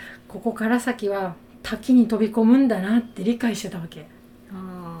ここから先は滝に飛び込むんだなって理解してたわけ。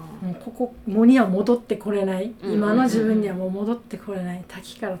もうここには戻ってこれない、今の自分にはもう戻ってこれない、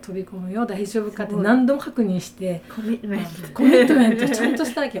滝から飛び込むよ大丈夫かって何度も確認してコミットメントちゃんと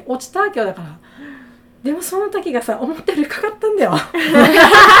したわけ。落ちたわけよだから。でもその滝がさ思ったよりかかったんだよ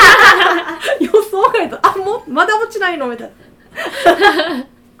予想外ともうまだ落ちないのみたい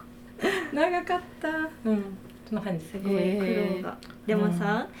な長かった。そんな感じ。すごい苦労が。でも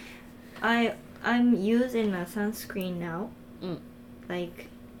さ、I'm using a sunscreen now、like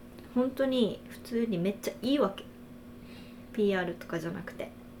本当に普通にめっちゃいいわけ。 PR とかじゃなく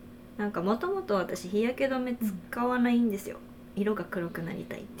て、なんかもともと私日焼け止め使わないんですよ、色が黒くなり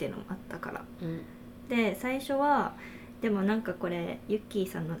たいっていうのもあったから、で最初はでもなんかこれユッキー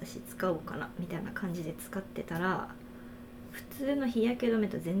さんの私使おうかなみたいな感じで使ってたら、普通の日焼け止め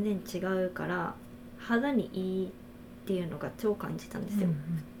と全然違うから肌にいいっていうのが超感じたんですよ、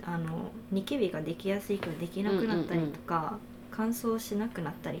ニキビができやすいけどできなくなったりとか、乾燥しなく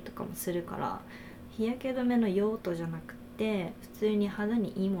なったりとかもするから、日焼け止めの用途じゃなくて普通に肌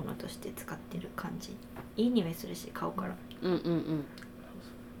にいいものとして使ってる感じ。いい匂いするし顔から、化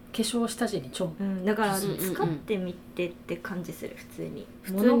粧下地に超、だから使ってみてって感じする。普通に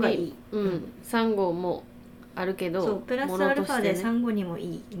普通がいい、サンゴもあるけど、そうプラスアルファでサンゴにもい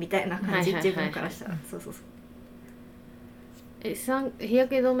いみたいな感じ、自分からしたら。そう日焼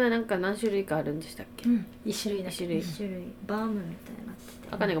け止めはなんか何種類かあるんでしたっけ？一種類だけ。一種類バームみたいになってて、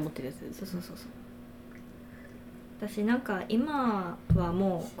あかねが持ってるやつ。そう私なんか今は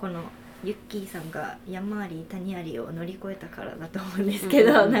もうこのユッキーさんが山あり谷ありを乗り越えたからだと思うんですけ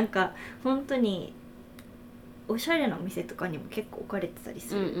ど、なんか本当におしゃれなお店とかにも結構置かれてたり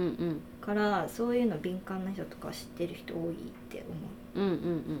するから、そういうの敏感な人とか知ってる人多いって思う。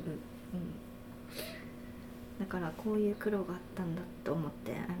だからこういう苦労があったんだと思っ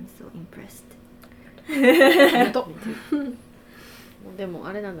て I'm so impressed でも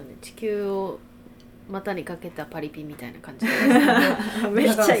あれなんだね、地球を股にかけたパリピみたいな感じめ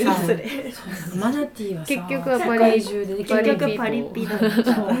っちゃいいそれ。マナティーはさ結局は世界中で結局パリピだった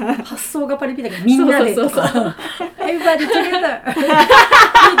発想がパリピだけどみんなでとかEverybody together We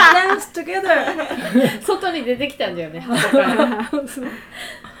dance together 外に出てきたんだよね、箱から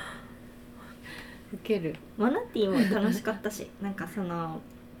ウケる。マナティーも楽しかったしなんかその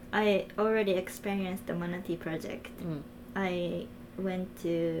I already experienced the manatee project、I went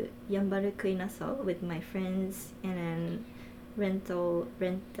to Yambaru Kuinaso with my friends and then rent a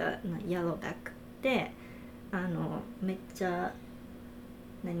yellowback でめっちゃ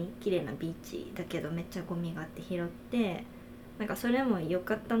綺麗なビーチだけどめっちゃゴミがあって拾って、なんかそれも良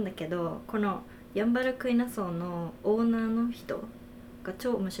かったんだけど、このヤンバルクイナソーのオーナーの人が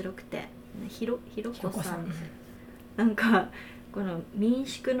超面白くて、ひろこさんですよ。なんかこの民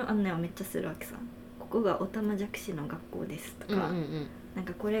宿の案内をめっちゃするわけさ。ここがオタマジャクシの学校ですとか、なん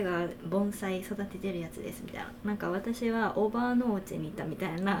かこれが盆栽育ててるやつですみたいな、なんか私はおばあのお家にいたみ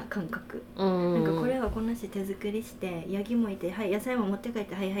たいな感覚、なんかこれはこの人手作りしてヤギもいて、はい、野菜も持って帰っ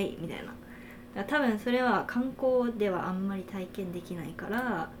てはいはいみたいな。多分それは観光ではあんまり体験できないか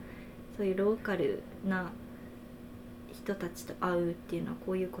ら、そういうローカルな人たちと会うっていうのは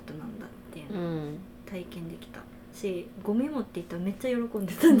こういうことなんだっていうのを体験できたし、ゴミ持っていったらめっちゃ喜ん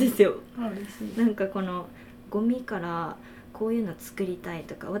でたんですよ。なんかこのゴミからこういうの作りたい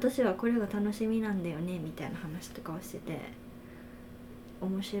とか、私はこれが楽しみなんだよねみたいな話とかをしてて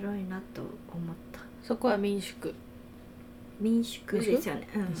面白いなと思った。そこは民宿ですよね、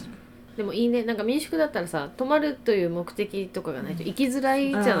でもいいね。なんか民宿だったらさ、泊まるという目的とかがないと行きづらい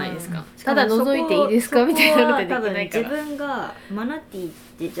じゃないですか、ただ覗いていいですかみたいなのってできないから。自分がマナティーっ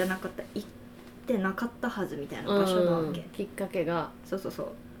てじゃなかった、行ってなかったはずみたいな場所なわけ、きっかけが。そう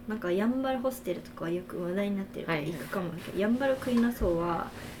なんかやんばるホステルとかはよく話題になってるから行くかもだけど、やんばるクイナソーは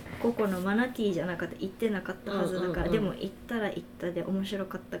ここのマナティーじゃなかった、行ってなかったはずだから、でも行ったら行ったで面白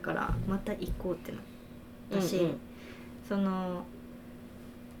かったからまた行こうってなったし、その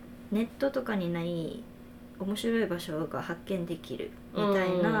ネットとかにない面白い場所が発見できるみた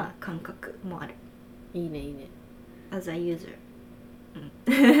いな感覚もある。いいねいいね。 As a user、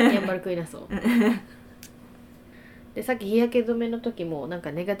やんばるクイナソーで、さっき日焼け止めの時もなんか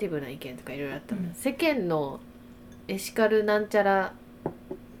ネガティブな意見とかいろいろあったの、世間のエシカルなんちゃら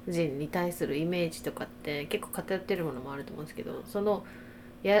人に対するイメージとかって結構偏ってるものもあると思うんですけど、その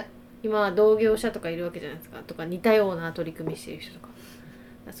今同業者とかいるわけじゃないですか、とか似たような取り組みしてる人とか、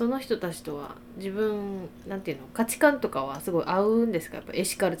その人たちとは自分なんていうの、価値観とかはすごい合うんですか？やっぱエ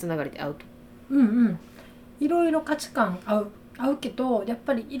シカルつながりで合うと。いろいろ価値観合うけど、やっ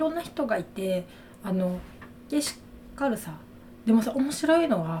ぱりいろんな人がいて、エシカルさでもさ、面白い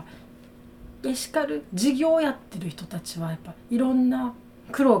のはエシカル事業をやってる人たちはやっぱいろんな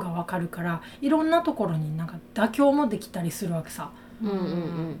苦労が分かるから、いろんなところになんか妥協もできたりするわけさ、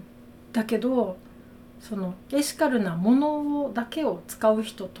だけどそのエシカルなものだけを使う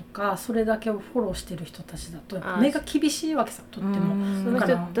人とか、それだけをフォローしてる人たちだとやっぱ目が厳しいわけさ、とっても。その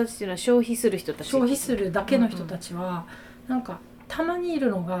人たちっていうのは消費する人たち、消費するだけの人たちは、なんかたまにいる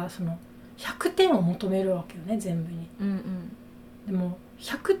のがその100点を求めるわけよね、全部に。でも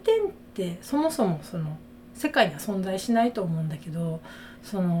100点ってそもそもその世界には存在しないと思うんだけど、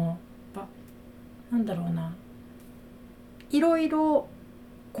そのなんだろうな、いろいろ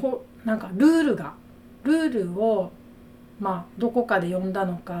なんかルールをどこかで読んだ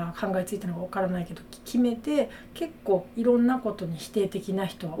のか考えついたのか分からないけど決めて、結構いろんなことに否定的な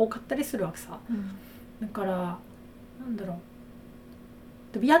人は多かったりするわけさ、だからなんだろ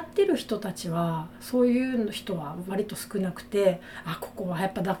う、でもやってる人たちはそういう人は割と少なくて、ここはや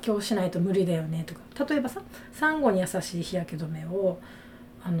っぱ妥協しないと無理だよねとか、例えばさ、サンゴに優しい日焼け止めを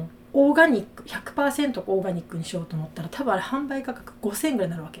オーガニック 100% オーガニックにしようと思ったら、多分あれ販売価格5000円ぐらい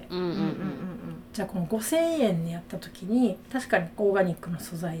になるわけ。じゃあこの5000円にやった時に、確かにオーガニックの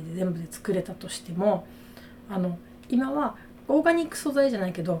素材で全部で作れたとしても、今はオーガニック素材じゃな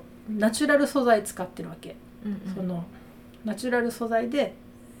いけどナチュラル素材使ってるわけ、そのナチュラル素材で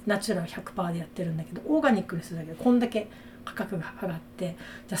ナチュラル 100% でやってるんだけど、オーガニックにするだけでこんだけ価格が上がって、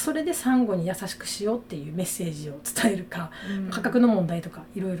じゃあそれでサンゴに優しくしようっていうメッセージを伝えるか、価格の問題とか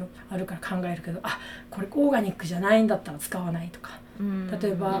いろいろあるから考えるけど、これオーガニックじゃないんだったら使わないとか、例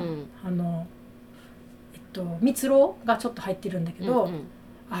えば蜜蝋がちょっと入ってるんだけど、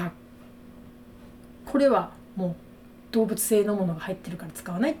これはもう動物性のものが入ってるから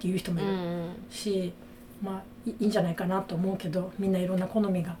使わないっていう人もいるし、いいんじゃないかなと思うけど、みんないろんな好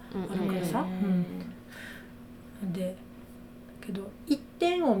みがあるからさ、でけど一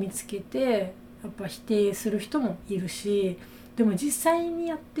点を見つけてやっぱ否定する人もいるし、でも実際に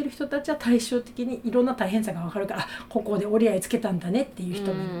やってる人たちは対照的にいろんな大変さが分かるから、ここで折り合いつけたんだねっていう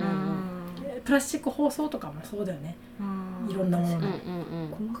人もいる。プラスチック包装とかもそうだよね、いろんなものが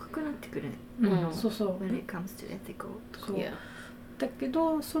細かくなってくるね、そうそう、 when it comes to ethical とか。だけ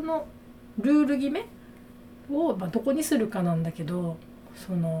どそのルール決めをどこにするかなんだけど、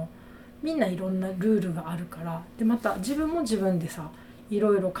そのみんないろんなルールがあるから、でまた自分も自分でさい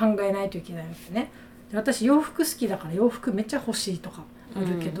ろいろ考えないといけないわけね。で私洋服好きだから洋服めっちゃ欲しいとかあ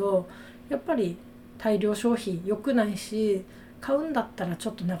るけど、やっぱり大量消費良くないし、買うんだったらち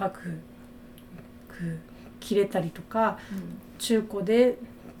ょっと長く着れたりとか、中古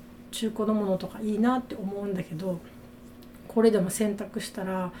のものとかいいなって思うんだけど、これでも選択した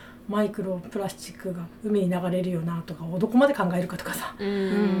らマイクロプラスチックが海に流れるよなとかをどこまで考えるかとかさ、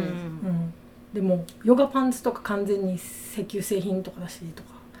でもヨガパンツとか完全に石油製品とかだしとか、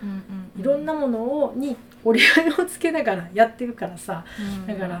いろんなものに折り合いをつけながらやってるからさ、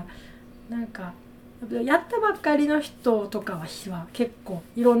だからなんかやったばっかりの人とかは結構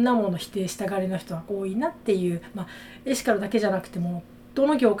いろんなもの否定したがりの人は多いなっていう、エシカルだけじゃなくてもど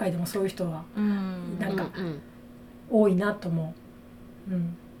の業界でもそういう人はなんか多いなと思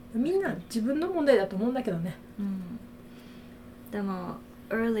う、みんな自分の問題だと思うんだけどね、でも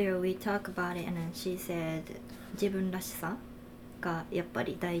earlier we talked about it and then she said 自分らしさがやっぱ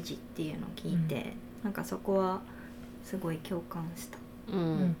り大事っていうのを聞いて、なんかそこはすごい共感した、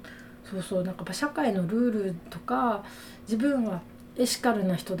そうそう、なんか社会のルールとか自分はエシカル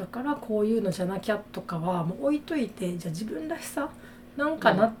な人だからこういうのじゃなきゃとかはもう置いといて、じゃあ自分らしさなん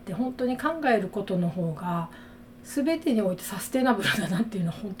かなって本当に考えることの方が全てにおいてサステナブルだなっていう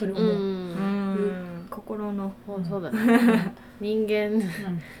のは本当に思う。心のそうだね人間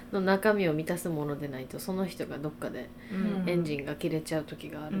の中身を満たすものでないとその人がどっかでエンジンが切れちゃう時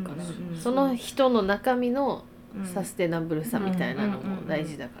があるから、その人の中身のサステナブルさみたいなのも大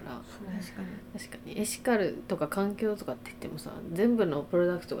事だから、確かにエシカルとか環境とかって言ってもさ、全部のプロ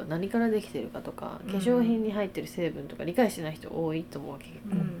ダクトが何からできてるかとか、化粧品に入ってる成分とか理解してない人多いと思うわけ、結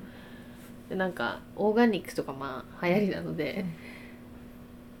構、でなんかオーガニックとか流行りなので、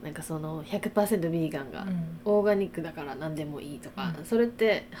なんかその 100% ビーガンがオーガニックだから何でもいいとか、それっ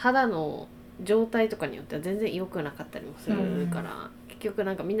て肌の状態とかによっては全然良くなかったりもするから、結局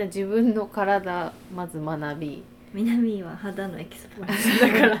なんかみんな自分の体まず学び、南は肌のエキスポーツ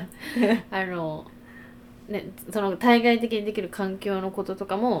だからその対外的にできる環境のことと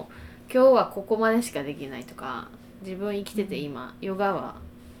かも、今日はここまでしかできないとか、自分生きてて今、ヨガ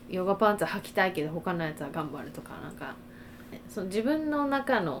パンツは履きたいけど他のやつは頑張るとか、なんかその自分の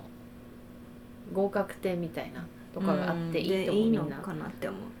中の合格点みたいなとかがあっていいと思う、みんな。いいのかなって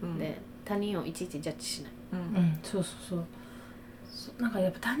思う。で他人をいちいちジャッジしない。そうなんかや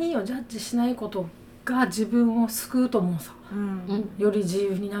っぱ他人をジャッジしないことが自分を救うと思うさ、より自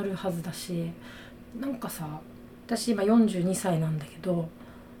由になるはずだし、なんかさ、私今42歳なんだけど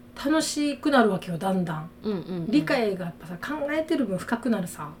楽しくなるわけよ、だんだん、理解がやっぱさ考えてる分深くなる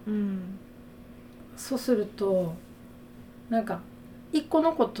さ、そうするとなんか一個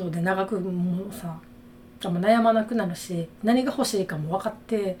のことで長くもさ悩まなくなるし、何が欲しいかも分かっ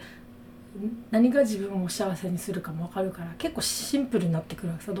て何が自分を幸せにするかも分かるから、結構シンプルになってく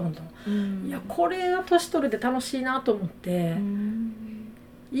るわけさ、どんどん、いやこれが年取るで楽しいなと思って、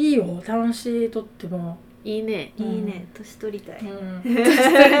いいよ、楽しいとってもいいね、いいね、年取りたい、年取り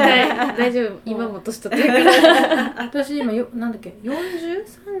たい大丈夫、今も年取ってるから私今なんだっけ、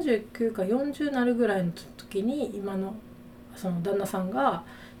4039か40になるぐらいの時に今のその旦那さんが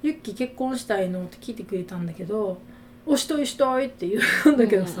「ユッキー結婚したいの?」って聞いてくれたんだけど「おしたいしたい」って言うんだ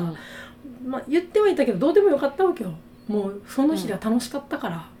けどさ、言ってはいたけどどうでもよかったわけよ。もうその日が楽しかったか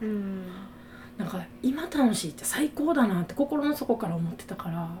ら、なんか今楽しいって最高だなって心の底から思ってたか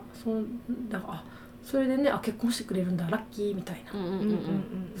ら、だからそれでね、結婚してくれるんだラッキーみたいな、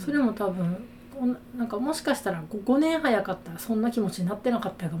それも多分なんかもしかしたら5年早かったらそんな気持ちになってなか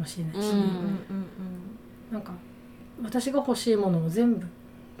ったかもしれないし、なんか私が欲しいものを全部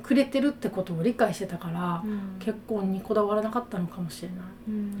くれてるってことを理解してたから、結婚にこだわらなかったのかもしれな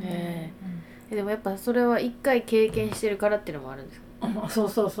い、でもやっぱそれは一回経験してるからっていうのもあるんですか？そ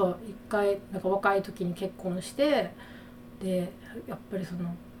う一回なんか若い時に結婚して、でやっぱりそ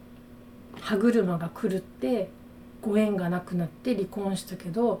の歯車が狂ってご縁がなくなって離婚したけ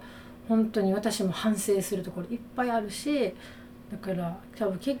ど、本当に私も反省するところいっぱいあるし、だから多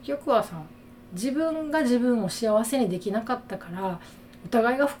分結局はさ、自分が自分を幸せにできなかったからお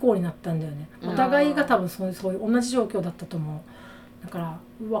互いが不幸になったんだよね。お互いが多分そういう同じ状況だったと思う。だから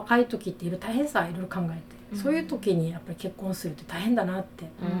若い時っていろいろ大変さいろいろ考えて、そういう時にやっぱり結婚するって大変だなって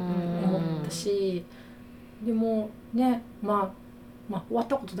思ったし、でもね、まあ終わっ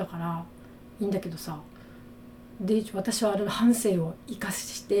たことだからいいんだけどさ、で私はあれ反省を生か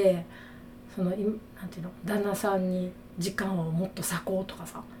して、そのなんていうの、旦那さんに時間をもっと割こうとか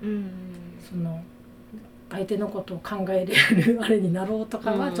さ、その相手のことを考えれるあれになろうと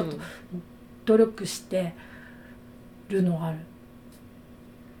かはちょっと努力してるのがある。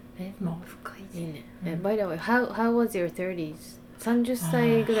深いいいね。By the way, how was your 30s? 30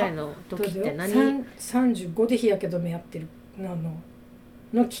歳ぐらいの時って何？35で日焼け止めやってる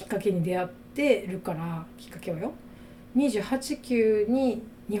のきっかけに出会ってるから、きっかけはよ、28、9に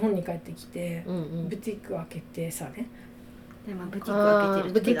日本に帰ってきて、ブティック開けてさね、でもブティック開けて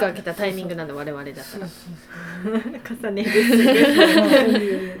る、ブティック開けたタイミングなんで我々だったら重ねで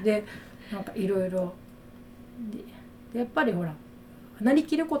すでなんかいろいろでやっぱりほらなり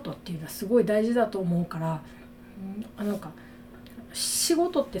きることっていうのはすごい大事だと思うから、なんか仕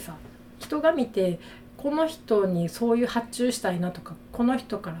事ってさ、人が見てこの人にそういう発注したいなとか、この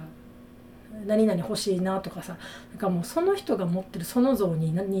人から何々欲しいなとかさ、なんかもうその人が持ってるその像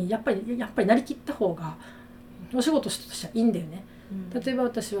にやっぱりなりきった方がお仕事としてはいいんだよね。例えば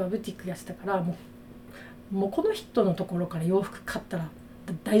私はブティックやってたから、もうこの人のところから洋服買ったら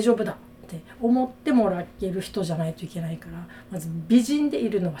大丈夫だって思ってもらえる人じゃないといけないから、まず美人でい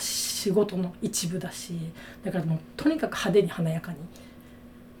るのは仕事の一部だし、だからもうとにかく派手に華やかにっ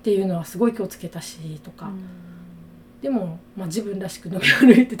ていうのはすごい気をつけたしとか、でも、自分らしく飲み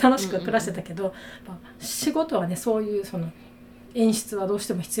歩いて楽しく暮らしてたけど、仕事はね、そういうその演出はどうし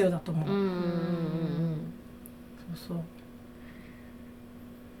ても必要だと思う。そう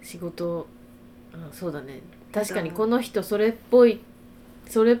仕事、そうだね、確かにこの人それっぽい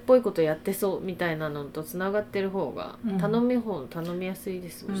ことやってそうみたいなのとつながってる方が頼みやすいで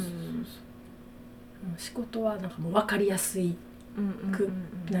すもん。仕事はなんかもう分かりやすい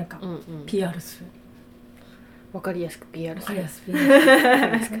なんか PR する、分かりやすく PR する、分かり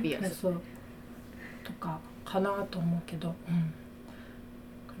やすく PR するそうとかかなと思うけど、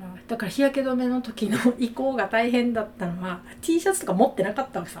だから日焼け止めの時の移行が大変だったのは T シャツとか持ってなかっ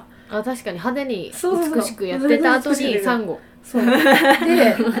たわけさ。確かに派手に美しくやってた後にサンゴそう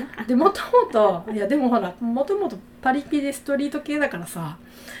でもともといやでもほらもともとパリピでストリート系だからさ、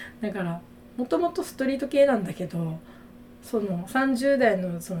だからもともとストリート系なんだけど、その30代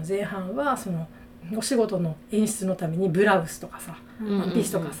のその前半はそのお仕事の演出のためにブラウスとかさワンピー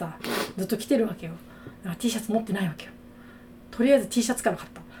スとかさずっと着てるわけよ。だから T シャツ持ってないわけよ。とりあえず T シャツから買っ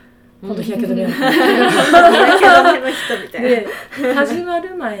た。今度日焼け止めの人みたいな。で始ま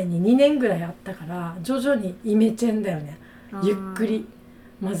る前に2年ぐらいあったから徐々にイメチェンだよね。ゆっくり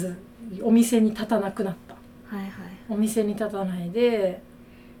まずお店に立たなくなった、お店に立たないで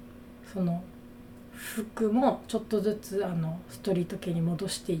その服もちょっとずつストリート系に戻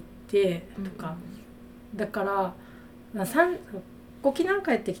していってとか、だから沖縄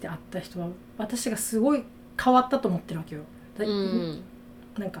帰ってきて会った人は私がすごい変わったと思ってるわけよ。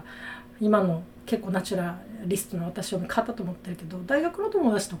なんか今の結構ナチュラリストの私を変わったと思ってるけど、大学の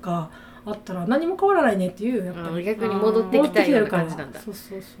友達とか会ったら何も変わらないねっていう、やっぱり逆に戻ってきたような感じなんだ。そう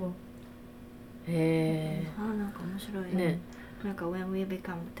そうそう。なんか面白いね。なんか when we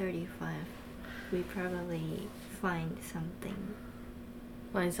become 35 we probably find something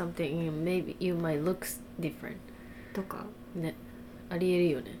and maybe you might look different とかね、ありえる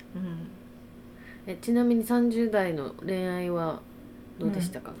よね。ちなみに30代の恋愛はどうで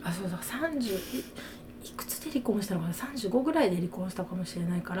したか？そうだ、30いくつで離婚したのかな、35ぐらいで離婚したかもしれ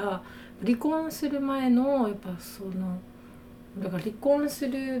ないから、離婚する前のやっぱだから離婚す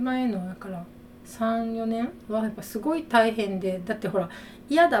る前のだから 3,4 年はやっぱすごい大変で、だってほら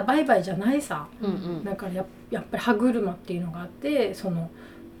嫌だバイバイじゃないさ、だからやっぱり歯車っていうのがあって、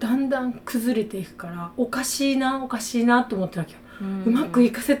だんだん崩れていくからおかしいなと思ってるわけよ。うまく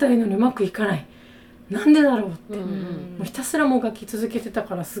いかせたいのにうまくいかない、なんでだろうって、もうひたすらもがき続けてた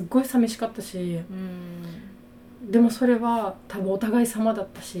からすっごい寂しかったし、でもそれは多分お互い様だっ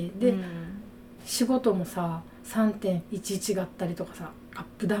たし、で、仕事もさ 3.11 があったりとかさ、アッ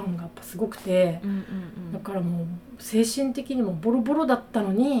プダウンがやっぱすごくて、だからもう精神的にもボロボロだった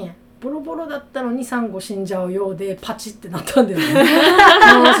のにサンゴ死んじゃうようでパチってなったんだよね。もう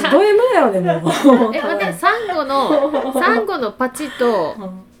ド M だよねもう。待って、サンゴのパチと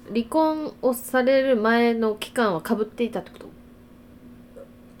離婚をされる前の期間は被っていたってこと？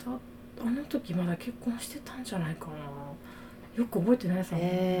あの時まだ結婚してたんじゃないかな、よく覚えてないさ。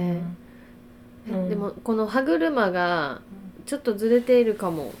でもこの歯車がちょっとずれている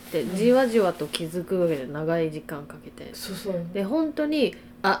かもってじわじわと気づくわけで、長い時間かけて、で本当に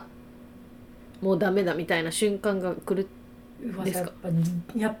もうダメだみたいな瞬間が来るんですか？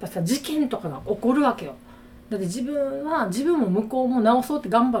やっぱさ事件とかが起こるわけよ。だって自分も向こうも直そうって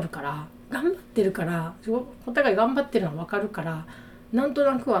頑張ってるから、お互い頑張ってるのは分かるから、なんと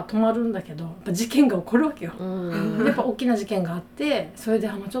なくは止まるんだけど、やっぱ事件が起こるわけよ。やっぱ大きな事件があって、それで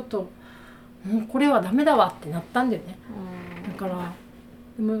ちょっともうこれはダメだわってなったんだよね。だから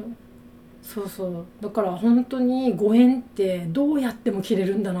でもだから本当にご縁ってどうやっても切れ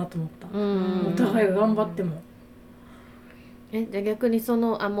るんだなと思った。お互いが頑張っても。じゃあ逆に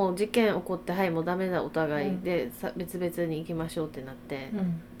もう事件起こって、もうダメだお互いで、別々に行きましょうってなって、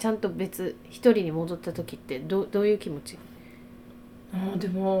ちゃんと一人に戻った時ってどういう気持ち？で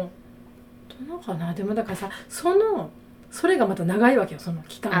もどうなのかな。でもだからさそれがまた長いわけよ、その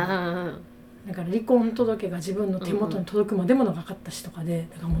期間が。だから離婚届が自分の手元に届くまでも長かったしとかで、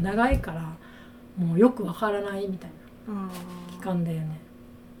だからもう長いからもうよくわからないみたいな。期間だよね。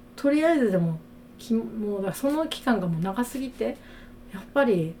とりあえずでももうだその期間がもう長すぎてやっぱ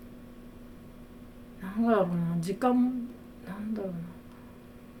りなんだろうな時間なんだろうな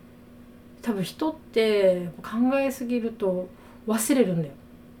多分人って考えすぎると忘れるんだよ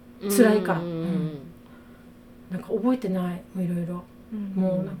辛いから、なんか覚えてないもういろいろ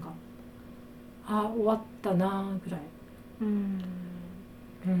もうなんか終わったなぐらい、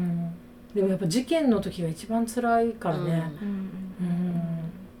でもやっぱ事件の時が一番辛いからね、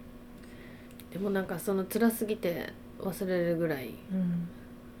でもなんかその辛すぎて忘れるぐらい、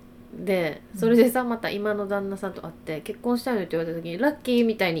でそれでさまた今の旦那さんと会って結婚したいのって言われた時にラッキー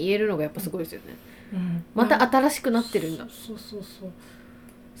みたいに言えるのがやっぱすごいですよね、また新しくなってるんだ、そう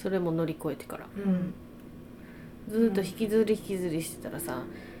それも乗り越えてから、ずっと引きずりしてたらさ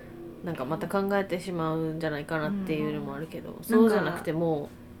なんかまた考えてしまうんじゃないかなっていうのもあるけど、そうじゃなくても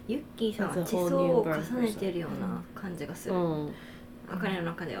ユッキーさんは地層を重ねてるような感じがする、彼の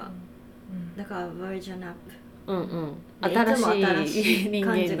中では、だからバージョンアップ、新しい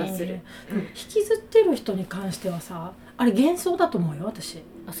感じがする、引きずってる人に関してはさあれ幻想だと思うよ私。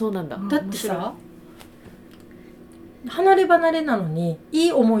あ、そうなんだ。だってさ離れ離れなのにい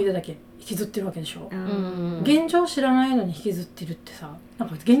い思い出だけ引きずってるわけでしょ、現状知らないのに引きずってるってさなん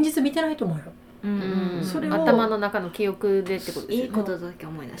か現実見てないと思うよ、それを頭の中の記憶でってことですよね。いいことだけ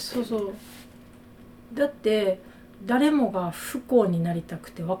思い出して。そうだって誰もが不幸になりた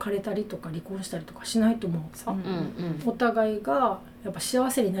くて別れたりとか離婚したりとかしないと思うさ、お互いがやっぱ幸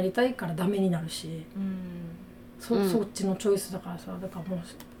せになりたいからダメになるし、そっちのチョイスだからさだからもう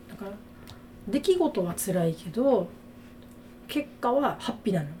だから出来事は辛いけど結果はハッ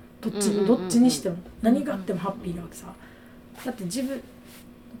ピーなの。どっちにしても何があってもハッピーなわけさ。だって自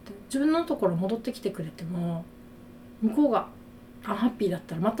分のところ戻ってきてくれても向こうがアンハッピーだっ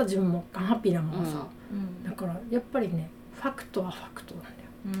たらまた自分もアンハッピーなままさ、だからやっぱりねファクトはファクトなんだよ、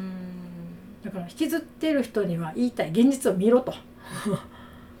だから引きずってる人には言いたい現実を見ろと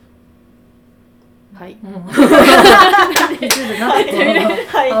はい。本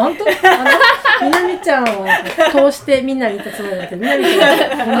当？みなみちゃんを通してみんなに言ったつもりだけど、みなみち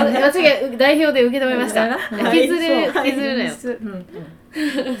ゃん間違い代表で受け止めました。引きずるなよ。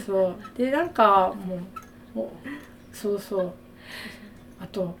そうでなんかもうそうあ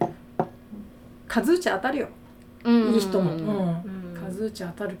と数打ち当たるよ。いい人も数打ち当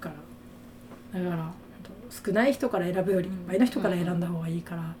たるからだから。少ない人から選ぶよりいっぱいの人から選んだ方がいい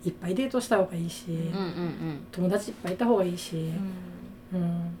から、いっぱいデートした方がいいし、友達いっぱいいた方がいいし、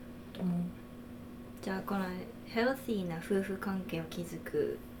じゃあこのヘルシーな夫婦関係を築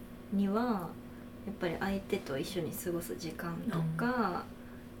くにはやっぱり相手と一緒に過ごす時間とか、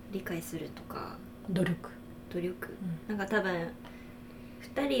理解するとか努力、なんか多分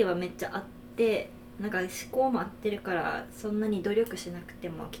2人はめっちゃ合ってなんか思考も合ってるからそんなに努力しなくて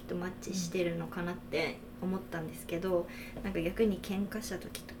もきっとマッチしてるのかなって思ったんですけど、なんか逆に喧嘩した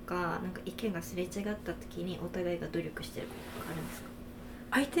時とかなんか意見がすれ違った時にお互いが努力してることがあるんですか？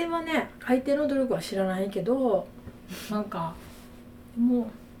相手はね相手の努力は知らないけどなんか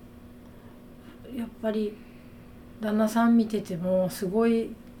もうやっぱり旦那さん見ててもすご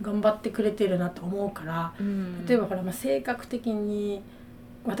い頑張ってくれてるなと思うから、例えばほら、性格的に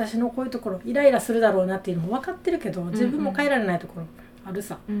私のこういうところイライラするだろうなっていうのも分かってるけど自分も変えられないところある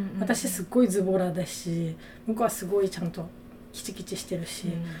さ、私すっごいズボラだし向こうはすごいちゃんとキチキチしてるし、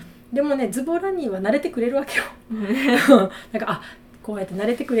でもねズボラには慣れてくれるわけよなんかこうやって慣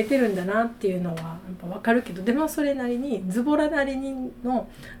れてくれてるんだなっていうのはやっぱ分かるけど、でもそれなりにズボラなりにの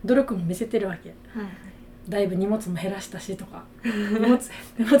努力も見せてるわけ、だいぶ荷物も減らしたしとか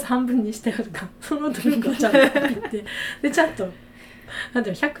荷物半分にしたよとかその努力をちゃんと言ってでちゃんとなんて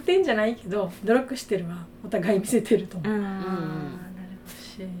いうの100点じゃないけど努力してるはお互い見せてると思う。なるほど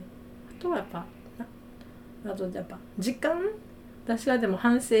しあとはやっぱ時間私はでも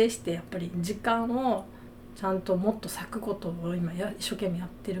反省してやっぱり時間をちゃんともっと割くことを今一生懸命やっ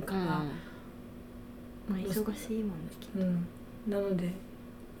てるから、忙しいもんね、なので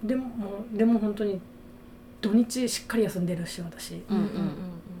でも本当に土日しっかり休んでるし私、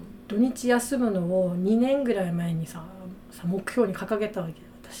土日休むのを2年ぐらい前にさ目標に掲げたわけ。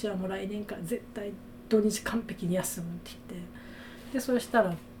私はもう来年から絶対土日完璧に休むって言ってでそした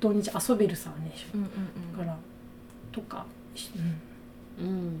ら土日遊べるさね、からとか、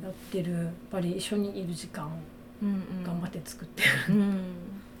やってるやっぱり一緒にいる時間を頑張って作ってる。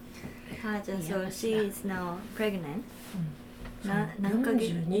じゃあそう she is now pregnant、何ヶ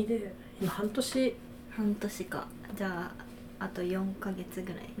月42で今半年か。じゃああと4ヶ月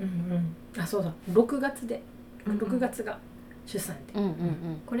ぐらい、そうだ6月が出産やって、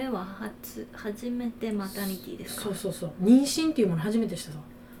これは初めてマタニティですか？そう妊娠っていうもの初めてしたさ、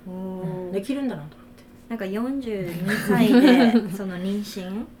できるんだなと思って。なんか42歳でその妊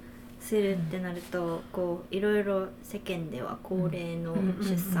娠するってなるとこういろいろ世間では高齢の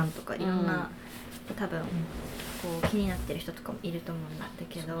出産とかいろんな多分こう気になってる人とかもいると思うんだ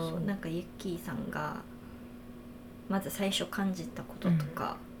けど、なんかユッキーさんがまず最初感じたことと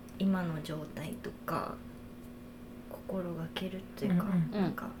か、今の状態とか心がけるっていうか、な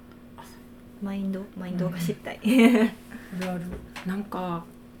んかマインドが知りたい。あるある。なんか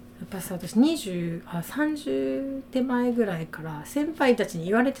やっぱさ、私30手前ぐらいから先輩たちに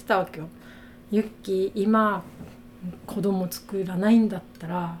言われてたわけよ。ユッキー今子供作らないんだった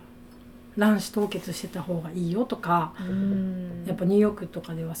ら卵子凍結してた方がいいよとか、やっぱニューヨークと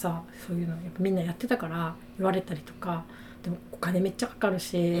かではさそういうのやっぱみんなやってたから言われたりとか、でもお金めっちゃかかる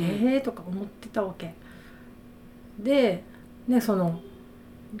し、とか思ってたわけで、ね、その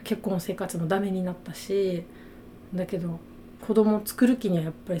結婚生活もダメになったし、だけど子供を作る気には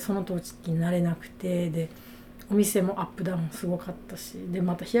やっぱりその時になれなくて、でお店もアップダウンすごかったし、で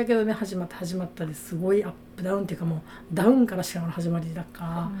また日焼け止め始まったですごいアップダウンっていうかもうダウンからしかの始まりだか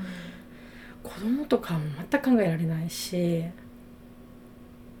ら、子供とかも全く考えられないし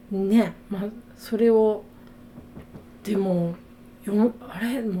ね、まあそれをでもあ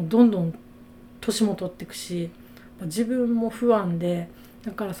れもうどんどん年も取っていくし自分も不安で、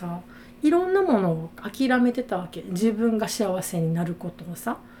だからさいろんなものを諦めてたわけ。自分が幸せになることを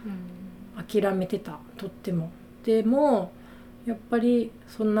さ、諦めてた、とっても。でもやっぱり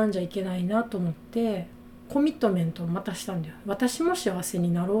そんなんじゃいけないなと思ってコミットメントをまたしたんだよ。私も幸せ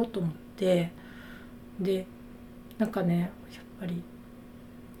になろうと思って、でなんかねやっぱり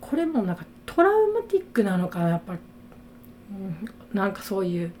これもなんかトラウマティックなのかな、やっぱり、なんかそう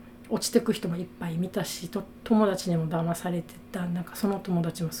いう落ちてく人もいっぱい見たし、友達にも騙されてた。なんかその友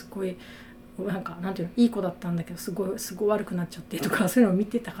達もすごいなんかなんていうのいい子だったんだけどすごい悪くなっちゃってとかそういうのを見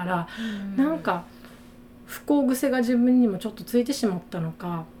てたから、なんか不幸癖が自分にもちょっとついてしまったの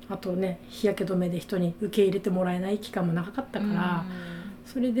か、あとね日焼け止めで人に受け入れてもらえない期間も長かったから、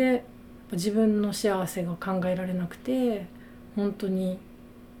それで自分の幸せが考えられなくて、本当に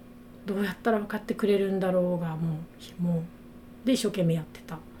どうやったら分かってくれるんだろうがもうで一生懸命やって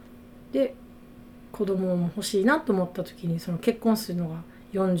た。で子供も欲しいなと思った時にその結婚するのが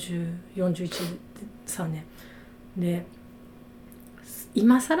41-3年で、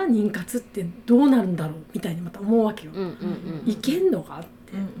今更妊活ってどうなるんだろうみたいにまた思うわけよ。いけんのかって、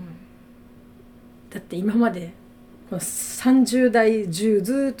だって今までこの30代中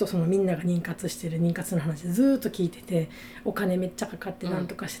ずっとそのみんなが妊活してる妊活の話ずっと聞いてて、お金めっちゃかかってなん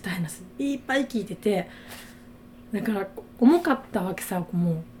とかして大変な話いっぱい聞いてて、だから重かったわけさ。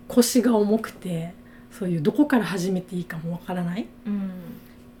もう腰が重くてそういうどこから始めていいかもわからない、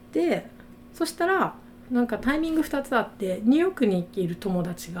でそしたらなんかタイミング2つあって、ニューヨークにいる友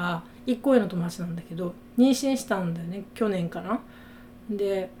達が1個上の友達なんだけど妊娠したんだよね、去年かな。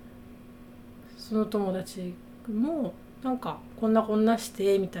でその友達もなんかこんなし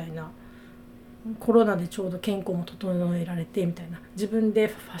てみたいな、コロナでちょうど健康も整えられてみたいな、自分で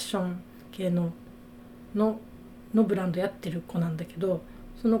ファッション系のブランドやってる子なんだけど、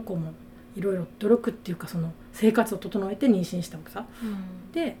その子もいろいろ努力っていうかその生活を整えて妊娠したわけさ、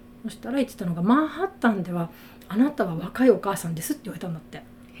でそしたら言ってたのが、マンハッタンではあなたは若いお母さんですって言われたんだって。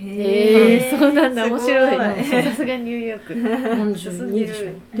へえ、そうなんだ、面白い。さすがニューヨーク。42でし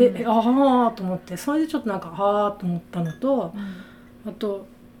ょ。で、ああと思って、それでちょっとなんかああと思ったのと、あと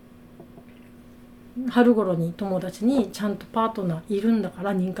春頃に友達にちゃんとパートナーいるんだか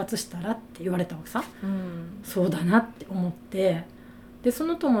ら妊活したらって言われたわけさ、そうだなって思って、でそ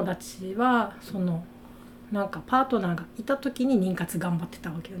の友達はそのなんかパートナーがいた時に妊活頑張ってた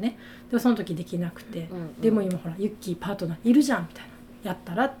わけよね。でその時できなくて、でも今ほらユッキーパートナーいるじゃんみたいな、やっ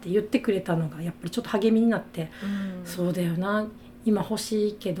たらって言ってくれたのがやっぱりちょっと励みになって、そうだよな今欲し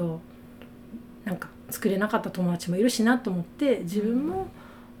いけどなんか作れなかった友達もいるしなと思って、自分も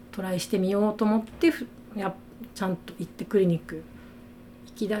トライしてみようと思ってちゃんと行ってクリニック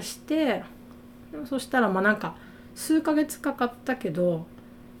行き出して、そしたらまあなんか数ヶ月かかったけど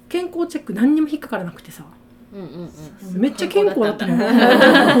健康チェック何にも引っかからなくてさ、めっちゃ健康だったのやっ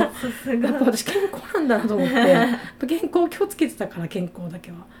ぱ私健康なんだなと思って健康気をつけてたから、健康だ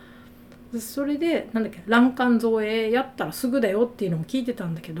けは。それでなんだっけ、卵管造影やったらすぐだよっていうのも聞いてた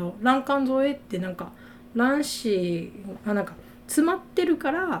んだけど、卵管造影ってなんか卵子がなんか詰まってる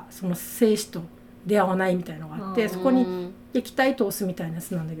からその精子と出会わないみたいなのがあって、そこに液体通すみたいなや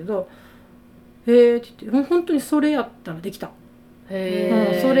つなんだけど、へえって言って本当にそれやったらできた。そ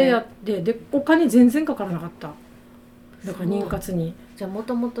れやってでお金全然かからなかった。だから妊活にじゃあも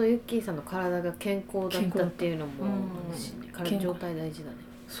ともとユッキーさんの体が健康だったっていうのも、体状態大事だね。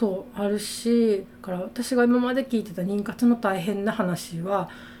そうあるし、だから私が今まで聞いてた妊活の大変な話は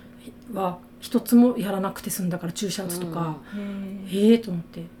一つもやらなくて済んだから、注射打つとか、と思っ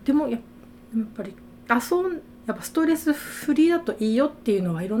て。でもやっぱりやっぱストレスフリーだといいよっていう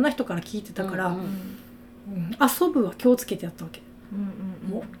のはいろんな人から聞いてたから、遊ぶは気をつけてやったわけ、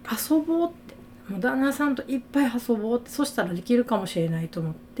もう遊ぼうって、もう旦那さんといっぱい遊ぼうって、そしたらできるかもしれないと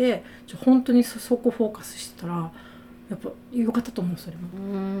思って、本当にそこフォーカスしてたらやっぱ良かったと思う。それ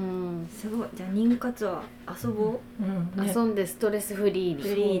もすごい。じゃあ妊活は遊ぼう、遊んでストレスフリーに。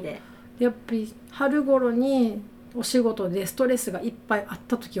フリーでやっぱり春頃にお仕事でストレスがいっぱいあっ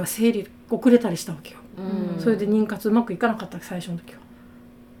た時は生理遅れたりしたわけよ、それで妊活うまくいかなかった最初の時は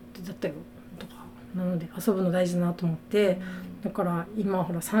だったよとか。なので遊ぶの大事だなと思って、だから今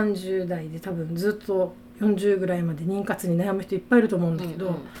ほら30代で多分ずっと40ぐらいまで妊活に悩む人いっぱいいると思うんだけ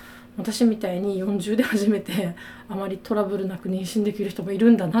ど、私みたいに40で初めてあまりトラブルなく妊娠できる人もいる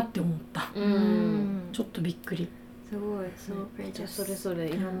んだなって思った、ちょっとびっくり。すごい、それぞれ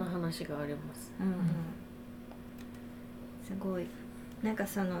いろんな話があります、すごい。なんか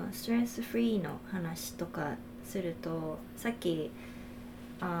そのストレスフリーの話とかすると、さっき、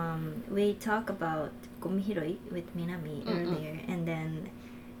we talk about ゴミ拾い with Minami earlier, and then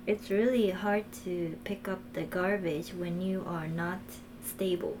it's really hard to pick up the garbage when you are not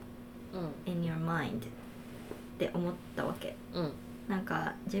stable in your mind って思ったわけ、なん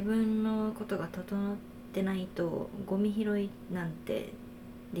か自分のことが整ってないとゴミ拾いなんて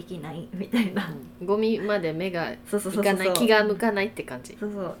できないみたいな、ゴミまで目がいかない、気が向かないって感じ。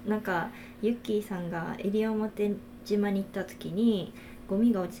なんかユッキーさんが西表島に行った時にゴ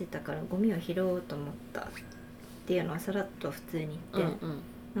ミが落ちてたからゴミを拾おうと思ったっていうのはさらっと普通に言って、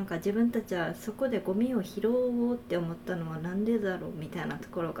なんか自分たちはそこでゴミを拾おうって思ったのはなんでだろうみたいなと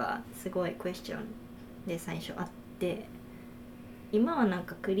ころがすごいクエスチョンで最初あって、今はなん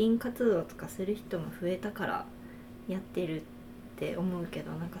かクリーン活動とかする人も増えたからやってるって思うけ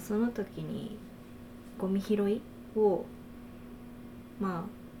ど、なんかその時にゴミ拾いを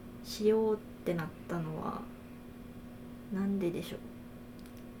しようってなったのはなんででしょう。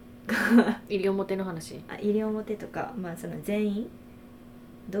西表の話。西表とか、その全員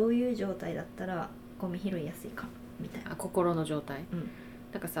どういう状態だったらゴミ拾いやすいかみたいな。心の状態。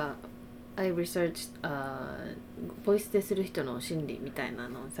なんかさ、I researched、ポイ捨てする人の心理みたいな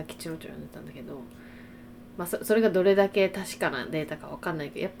のをさっきちょろちょろ読んでたんだけど、それがどれだけ確かなデータかわかんない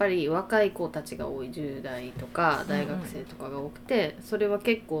けど、やっぱり若い子たちが多い、10代とか大学生とかが多くて、それは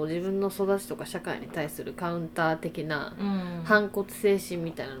結構自分の育ちとか社会に対するカウンター的な反骨精神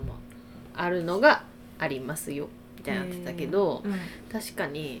みたいなのもあるのがありますよみたいなってたけど、確か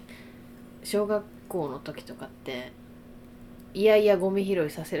に小学校の時とかっていやいやゴミ拾い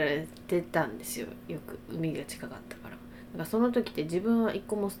させられてたんですよ。よく海が近かったから。なんかその時って自分は一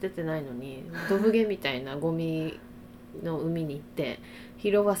個も捨ててないのにドブゲみたいなゴミの海に行って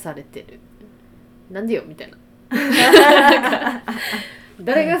拾わされてる、なんでよみたいな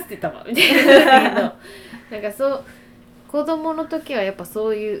誰が捨てたわみたいななんかそう子供の時はやっぱ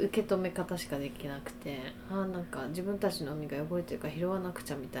そういう受け止め方しかできなくて、なんか自分たちの海が汚れてるから拾わなく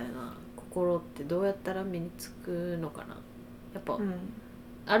ちゃみたいな心ってどうやったら身につくのかな。やっぱ、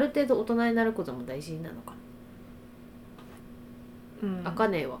ある程度大人になることも大事なのかな。あか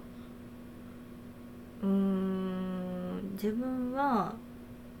ねえわ。自分は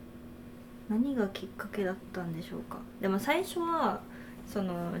何がきっかけだったんでしょうか。でも最初はそ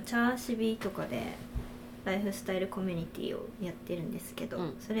のチャーシビとかでライフスタイルコミュニティをやってるんですけど、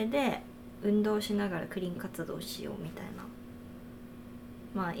それで運動しながらクリーン活動しようみたい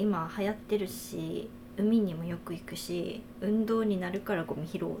な、今流行ってるし海にもよく行くし運動になるからゴミ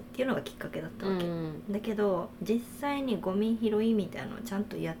拾おうっていうのがきっかけだったわけ、だけど実際にゴミ拾いみたいなのをちゃん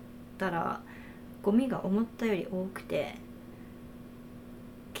とやったらゴミが思ったより多くて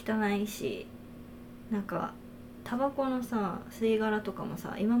汚いし、なんかタバコのさ吸い殻とかも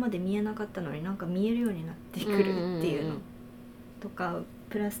さ今まで見えなかったのになんか見えるようになってくるっていうのとか、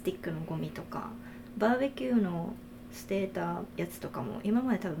プラスチックのゴミとかバーベキューの捨てたやつとかも今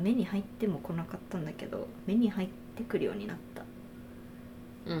まで多分目に入っても来なかったんだけど目に入ってくるようになった、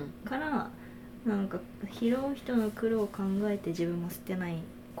からなんか拾う人の苦労を考えて自分も捨てない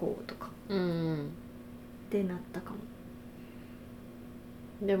こうとか、ってなったかも。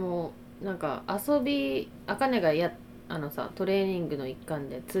でもなんか遊びあかねがトレーニングの一環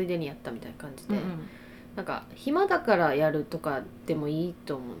でついでにやったみたいな感じで、なんか暇だからやるとかでもいい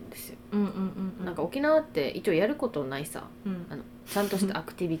と思うんですよ。なんか沖縄って一応やることないさ、ちゃんとしたア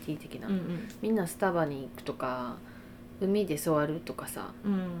クティビティ的な、みんなスタバに行くとか海で座るとかさ、う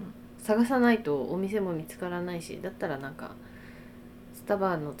ん、探さないとお店も見つからないし、だったらなんかスタ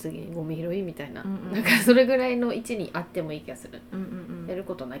バの次にゴミ拾いみたいな、うんうん、なんかそれぐらいの位置にあってもいい気がする、うんうんうん、やる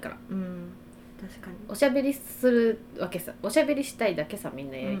ことないから、うん、確かにおしゃべりするわけさ、おしゃべりしたいだけさ、み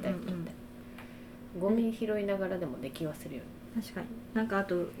んなやりたいって言って、ゴミ拾いながらでもできはするよ。確かになんかあ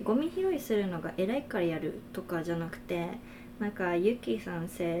とゴミ拾いするのが偉いからやるとかじゃなくて、なんかユキさん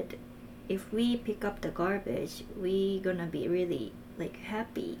said if we pick up the garbage we gonna be really like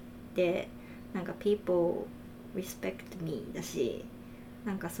happy で、なんか people respect me だし、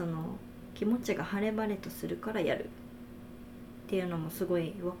なんかその気持ちが晴れ晴れとするからやるっていうのもすご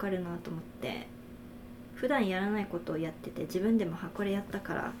いわかるなと思って、普段やらないことをやってて自分でもこれやった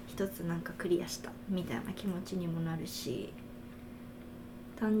から一つなんかクリアしたみたいな気持ちにもなるし、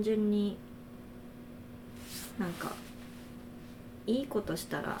単純になんかいいことし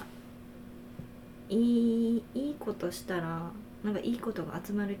たらいいことしたらなんかいいことが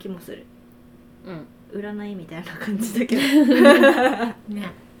集まる気もする、うん、占いみたいな感じだけど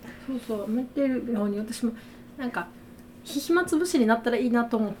ね、そうそう向いてるように私もなんか暇つぶしになったらいいな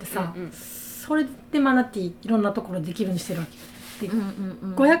と思ってさ、うんうん、それでマナティーいろんなところできるようにしてるわけで、うんうん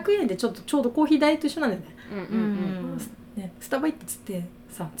うん、500円でちょうどコーヒー代と一緒なんだよね、うんうんうんね、スタバ行ってつって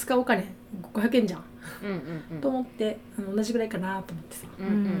さ使うお金500円じゃん、うんうんうん、と思って同じぐらいかなと思ってさ、うんう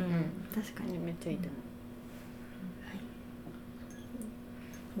んうん、確かにめっちゃいいと思う、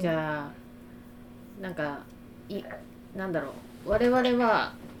うん、じゃあなんかなんだろう、我々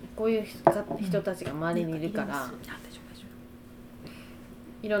はこういう人たちが周りにいるから、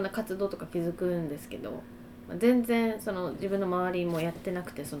いろんな活動とか気づくんですけど、全然その自分の周りもやってな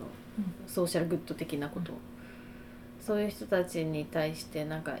くて、そのソーシャルグッド的なことを、そういう人たちに対して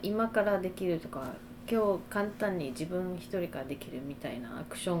なんか今からできるとか、今日簡単に自分一人からできるみたいなア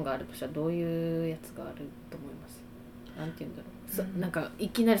クションがあるとしたらどういうやつがあると思います？なんて言うんだろう、なんかい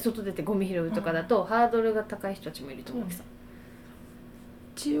きなり外出てゴミ拾うとかだと、ハードルが高い人たちもいると思うけどさ、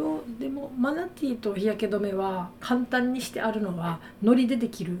一応でもマナティーと日焼け止めは簡単にしてあるのはノリでで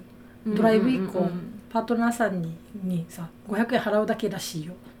きる、ドライブ以降、パートナーさんにさ500円払うだけらしい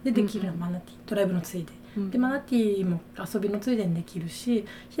よでできるの、マナティードライブのついで、でマナティーも遊びのついでにできるし、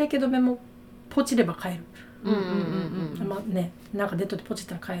日焼け止めもポチれば買える、まあね、なんかネットでポチっ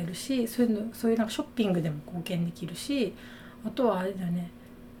たら買えるし、そういうなんかショッピングでも貢献できるし、あとはあれだよね、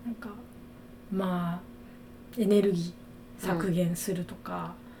なんかまあエネルギー削減すると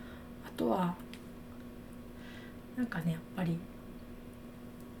か、あとはなんかね、やっぱり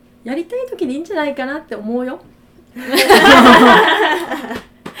やりたい時にいいんじゃないかなって思うよ。な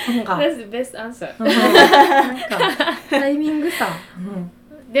んか That's the best answer なんかタイミングさ、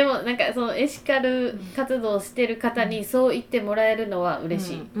でもなんかそのエシカル活動をしてる方にそう言ってもらえるのは嬉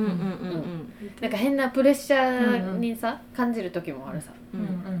しい。なんか変なプレッシャーにさ、感じる時もあるさ、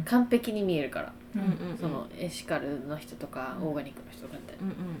完璧に見えるから、そのエシカルの人とかオーガニックの人とかって、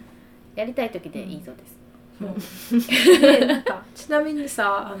やりたい時でいいそうです。でなんかちなみに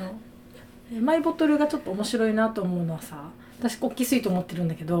さ、マイボトルがちょっと面白いなと思うのはさ、私大きい水筒持ってるん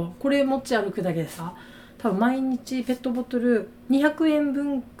だけど、これ持ち歩くだけでさ、多分毎日ペットボトル200円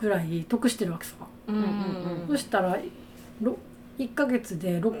分くらい得してるわけさ、そしたら1ヶ月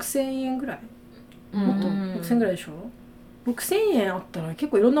で6000円ぐらい、もっと6000円ぐらいでしょ。6000円あったら結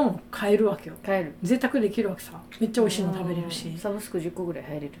構いろんなもの買えるわけよ。買える、贅沢できるわけさ、めっちゃ美味しいの食べれるし、サブスク10個ぐらい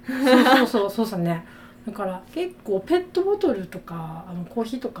入れる。そうさね。だから結構ペットボトルとかコー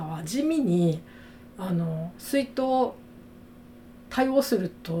ヒーとかは地味に水筒対応する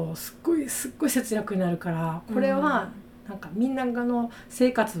とすっごい節約になるから、これはなんかみんなの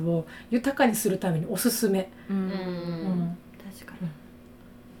生活を豊かにするためにおすすめ。確かに。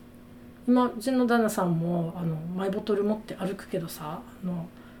今うちの旦那さんもマイボトル持って歩くけどさ、やっ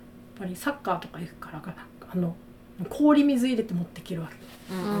ぱりサッカーとか行くから氷水入れて持ってきるわけ、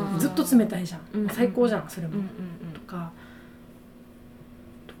ずっと冷たいじゃん、最高じゃんそれも、とか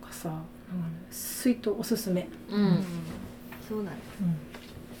さ、水筒おすすめ。そうだね、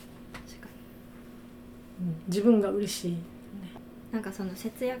確かに、自分が嬉しい、なんかその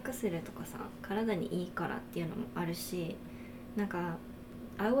節約するとかさ、体にいいからっていうのもあるし、なんか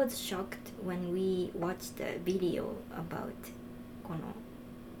I was shocked when we watched the video about この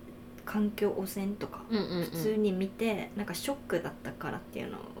環境汚染とか普通に見て、なんかショックだったからってい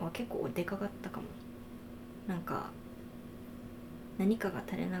うのは結構でかかったかも。なんか何かが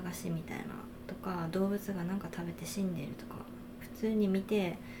垂れ流しみたいなとか、動物がなんか食べて死んでるとか普通に見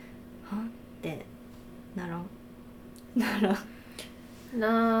て、はってならん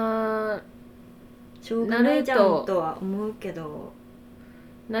しょうがないじゃんとは思うけど、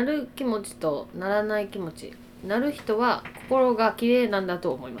なる気持ちとならない気持ち、なる人は心が綺麗なんだ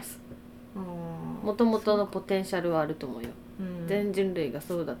と思います。もともとのポテンシャルはあると思うよ、全人類が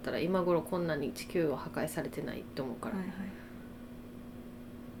そうだったら今頃こんなに地球は破壊されてないと思うから、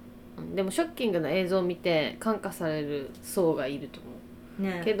でもショッキングな映像を見て感化される層がいると思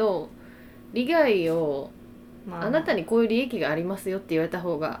う、けど利害を、あなたにこういう利益がありますよって言われた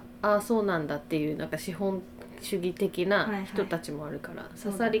方がああそうなんだっていうなんか資本主義的な人たちもあるから、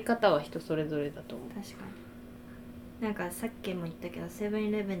刺さり方は人それぞれだと思う。確かになんかさっきも言ったけどセブン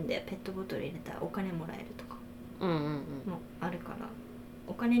イレブンでペットボトル入れたらお金もらえるとかもあるから、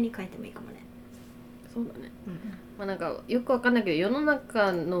お金に変えてもいいかもね。そうだね、まあなんかよくわかんないけど世の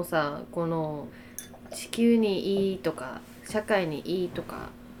中のさこの地球にいいとか社会にいいとか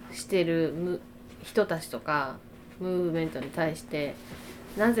してる人たちとかムーブメントに対して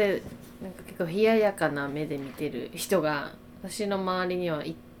なぜなんか結構冷ややかな目で見てる人が私の周りには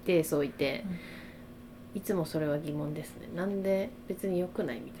一定数いて、いつもそれは疑問ですね。なんで別に良く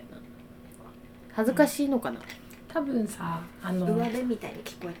ないみたいな、恥ずかしいのかな、多分さ上辺みたいに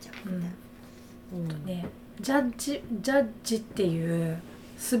聞こえちゃうみたいな、ね、ジャッジっていう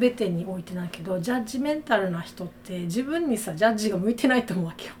全てにおいてなんだけど、ジャッジメンタルな人って自分にさジャッジが向いてないと思う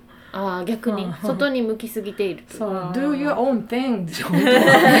わけよ。ああ逆に外に向きすぎていると。そう Do your own thing でしょ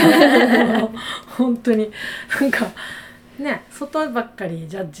本当になんかね、外ばっかり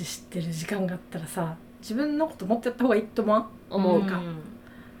ジャッジしてる時間があったらさ、自分のこともっとやった方がいいと思うか、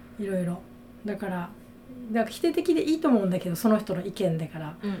いろいろだからなんか否定的でいいと思うんだけど、その人の意見だか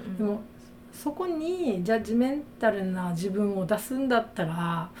ら、でもそこにジャッジメンタルな自分を出すんだった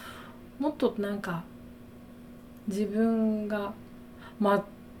ら、もっとなんか自分が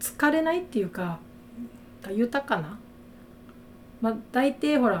疲れないっていうか豊かな、大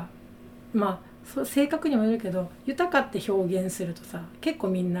抵ほら性格にもよるけど、豊かって表現するとさ、結構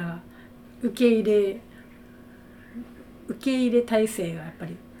みんなが受け入れ体制がやっぱ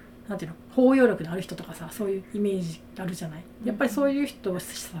りなんていうの、包容力のある人とかさ、そういうイメージあるじゃない。やっぱりそういう人は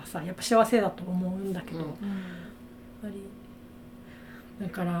さやっぱ幸せだと思うんだけど、やっぱりだ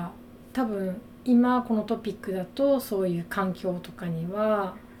から多分今このトピックだとそういう環境とかに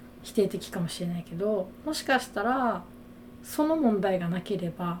は否定的かもしれないけど、もしかしたらその問題がなけ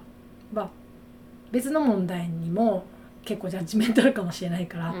れば、別の問題にも結構ジャッジメンタルかもしれない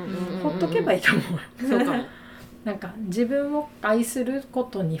から、ほっとけばいいと思うよ。そうかもなんか自分を愛するこ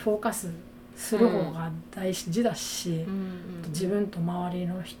とにフォーカスする方が大事だし、自分と周り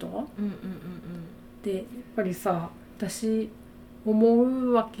の人、でやっぱりさ、私思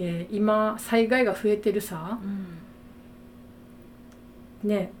うわけ、今災害が増えてるさ、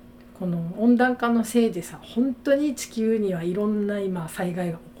ね、この温暖化のせいでさ、本当に地球にはいろんな今災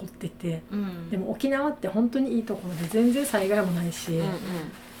害が起こってて、でも沖縄って本当にいいところで全然災害もないし、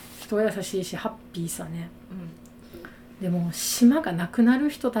人は優しいしハッピーさね、でも島がなくな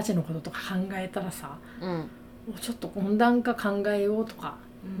る人たちのこととか考えたらさ、ちょっと温暖化考えようとか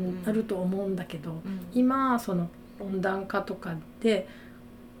なると思うんだけど、今その温暖化とかで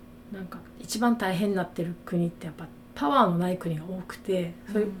なんか一番大変になってる国ってやっぱパワーのない国が多くて、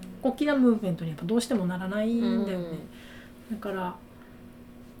そういう大きなムーブメントにやっぱどうしてもならないんだよね。だから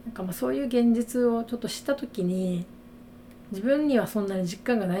なんかそういう現実をちょっと知った時に、自分にはそんなに実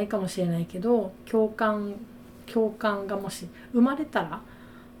感がないかもしれないけど、共感がもし生まれたら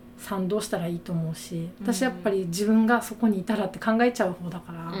賛同したらいいと思うし、私やっぱり自分がそこにいたらって考えちゃう方だ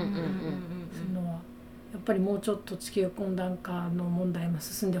から、そのやっぱりもうちょっと地球温暖化の問題も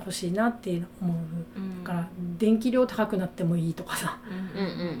進んでほしいなって思う、だから電気量高くなってもいいとかさ、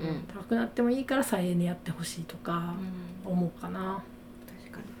高くなってもいいから再エネやってほしいとか思うかな。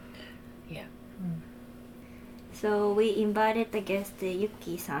確かに。Yeah. So we invited the guest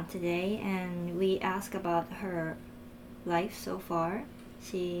Yuki-san today, and we asked about her life so far.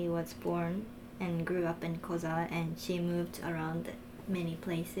 She was born and grew up in Koza, and she moved around many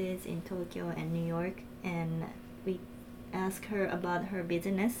places in Tokyo and New York, and we asked her about her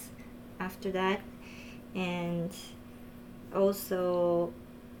business after that, and also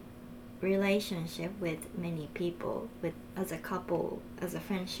relationship with many people, with as a couple, as a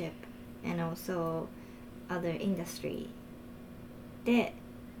friendship, and also other industry で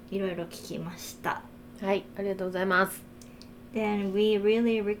いろいろ聞きました。はい、ありがとうございます。Then we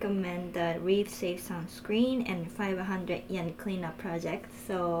really recommend the Reef Safe Sunscreen and 500 yen cleanup project.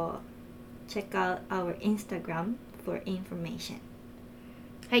 So check out our Instagram for information.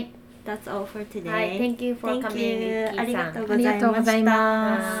 はい。That's all for today. はい、Thank you for coming. ありがとうありがとうござい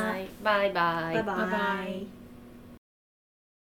ます。はい、バイバイ。バイバイ。